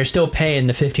 payment plan. You're still paying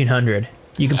the 1500.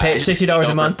 You can pay it $60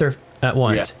 a month or at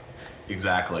once. Yeah,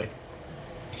 exactly.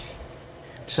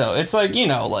 So it's like, you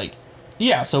know, like,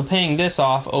 yeah, so paying this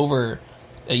off over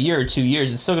a year or 2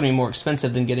 years, it's still going to be more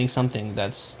expensive than getting something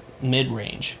that's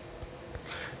mid-range.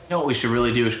 You know what we should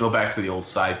really do is go back to the old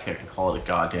Sidekick and call it a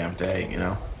goddamn day, you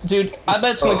know? Dude, I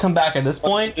bet it's going to come back at this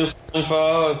point.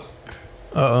 Uh-oh,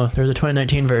 there's a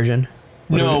 2019 version.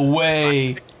 No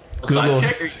way. A Google.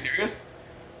 Sidekick? Are you serious?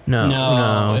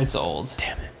 No, It's old.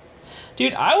 Damn it.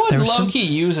 Dude, I would There was low-key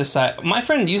use a side... My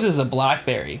friend uses a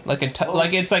BlackBerry. Like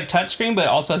like it's like touchscreen, but it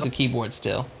also has a keyboard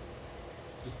still.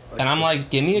 And I'm like,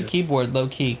 give me a keyboard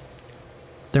low-key.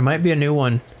 There might be a new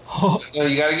one. No,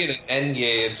 you gotta get an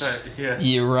N-Gage. Yeah.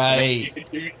 You're right.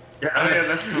 Yeah,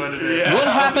 that's what it is. What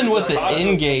happened with the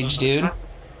N-Gage, dude?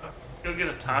 Go get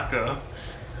a taco.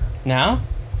 Now?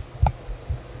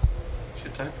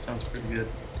 Shit, taco sounds pretty good.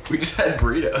 We just had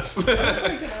burritos.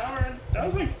 That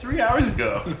was like 3 hours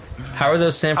ago. How are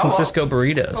those San Francisco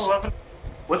burritos? 11.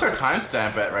 What's our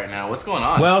timestamp at right now? What's going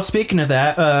on? Well, speaking of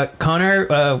that,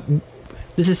 Connor,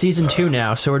 this is season 2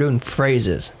 now, so we're doing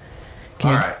phrases.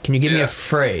 Can Alright. you give me Yeah. a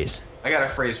phrase? I got a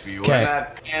phrase for you. Okay. When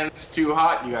that pan's too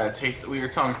hot, you gotta taste it with your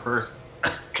tongue first.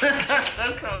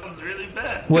 That sounds really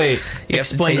bad. Wait, You have to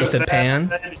explain taste it. the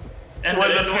pan. And When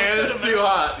the what's pan that is a too metaphor-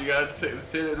 hot, you gotta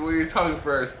taste it with your tongue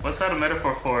first. What's that a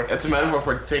metaphor for? It's a metaphor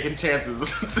for taking chances,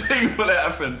 seeing what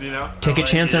happens, you know? Take a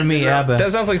chance on me, Abba.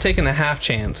 That sounds like taking a half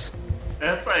chance.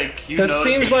 That's like you That know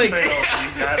seems you like failed,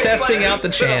 you got it. testing out the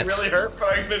It's gonna chance. really hurt,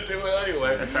 but I'm gonna do it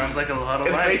anyway. That sounds like a lot of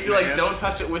It's life. basically like, man. don't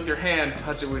touch it with your hand,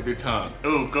 touch it with your tongue.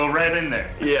 Ooh, go right in there.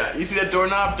 Yeah, you see that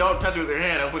doorknob? Don't touch it with your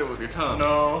hand, open it with your tongue.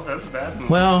 No, that's a bad move.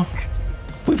 Well,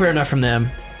 we've heard enough from them.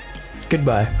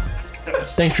 Goodbye.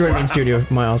 Thanks for joining me in studio,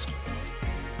 Miles.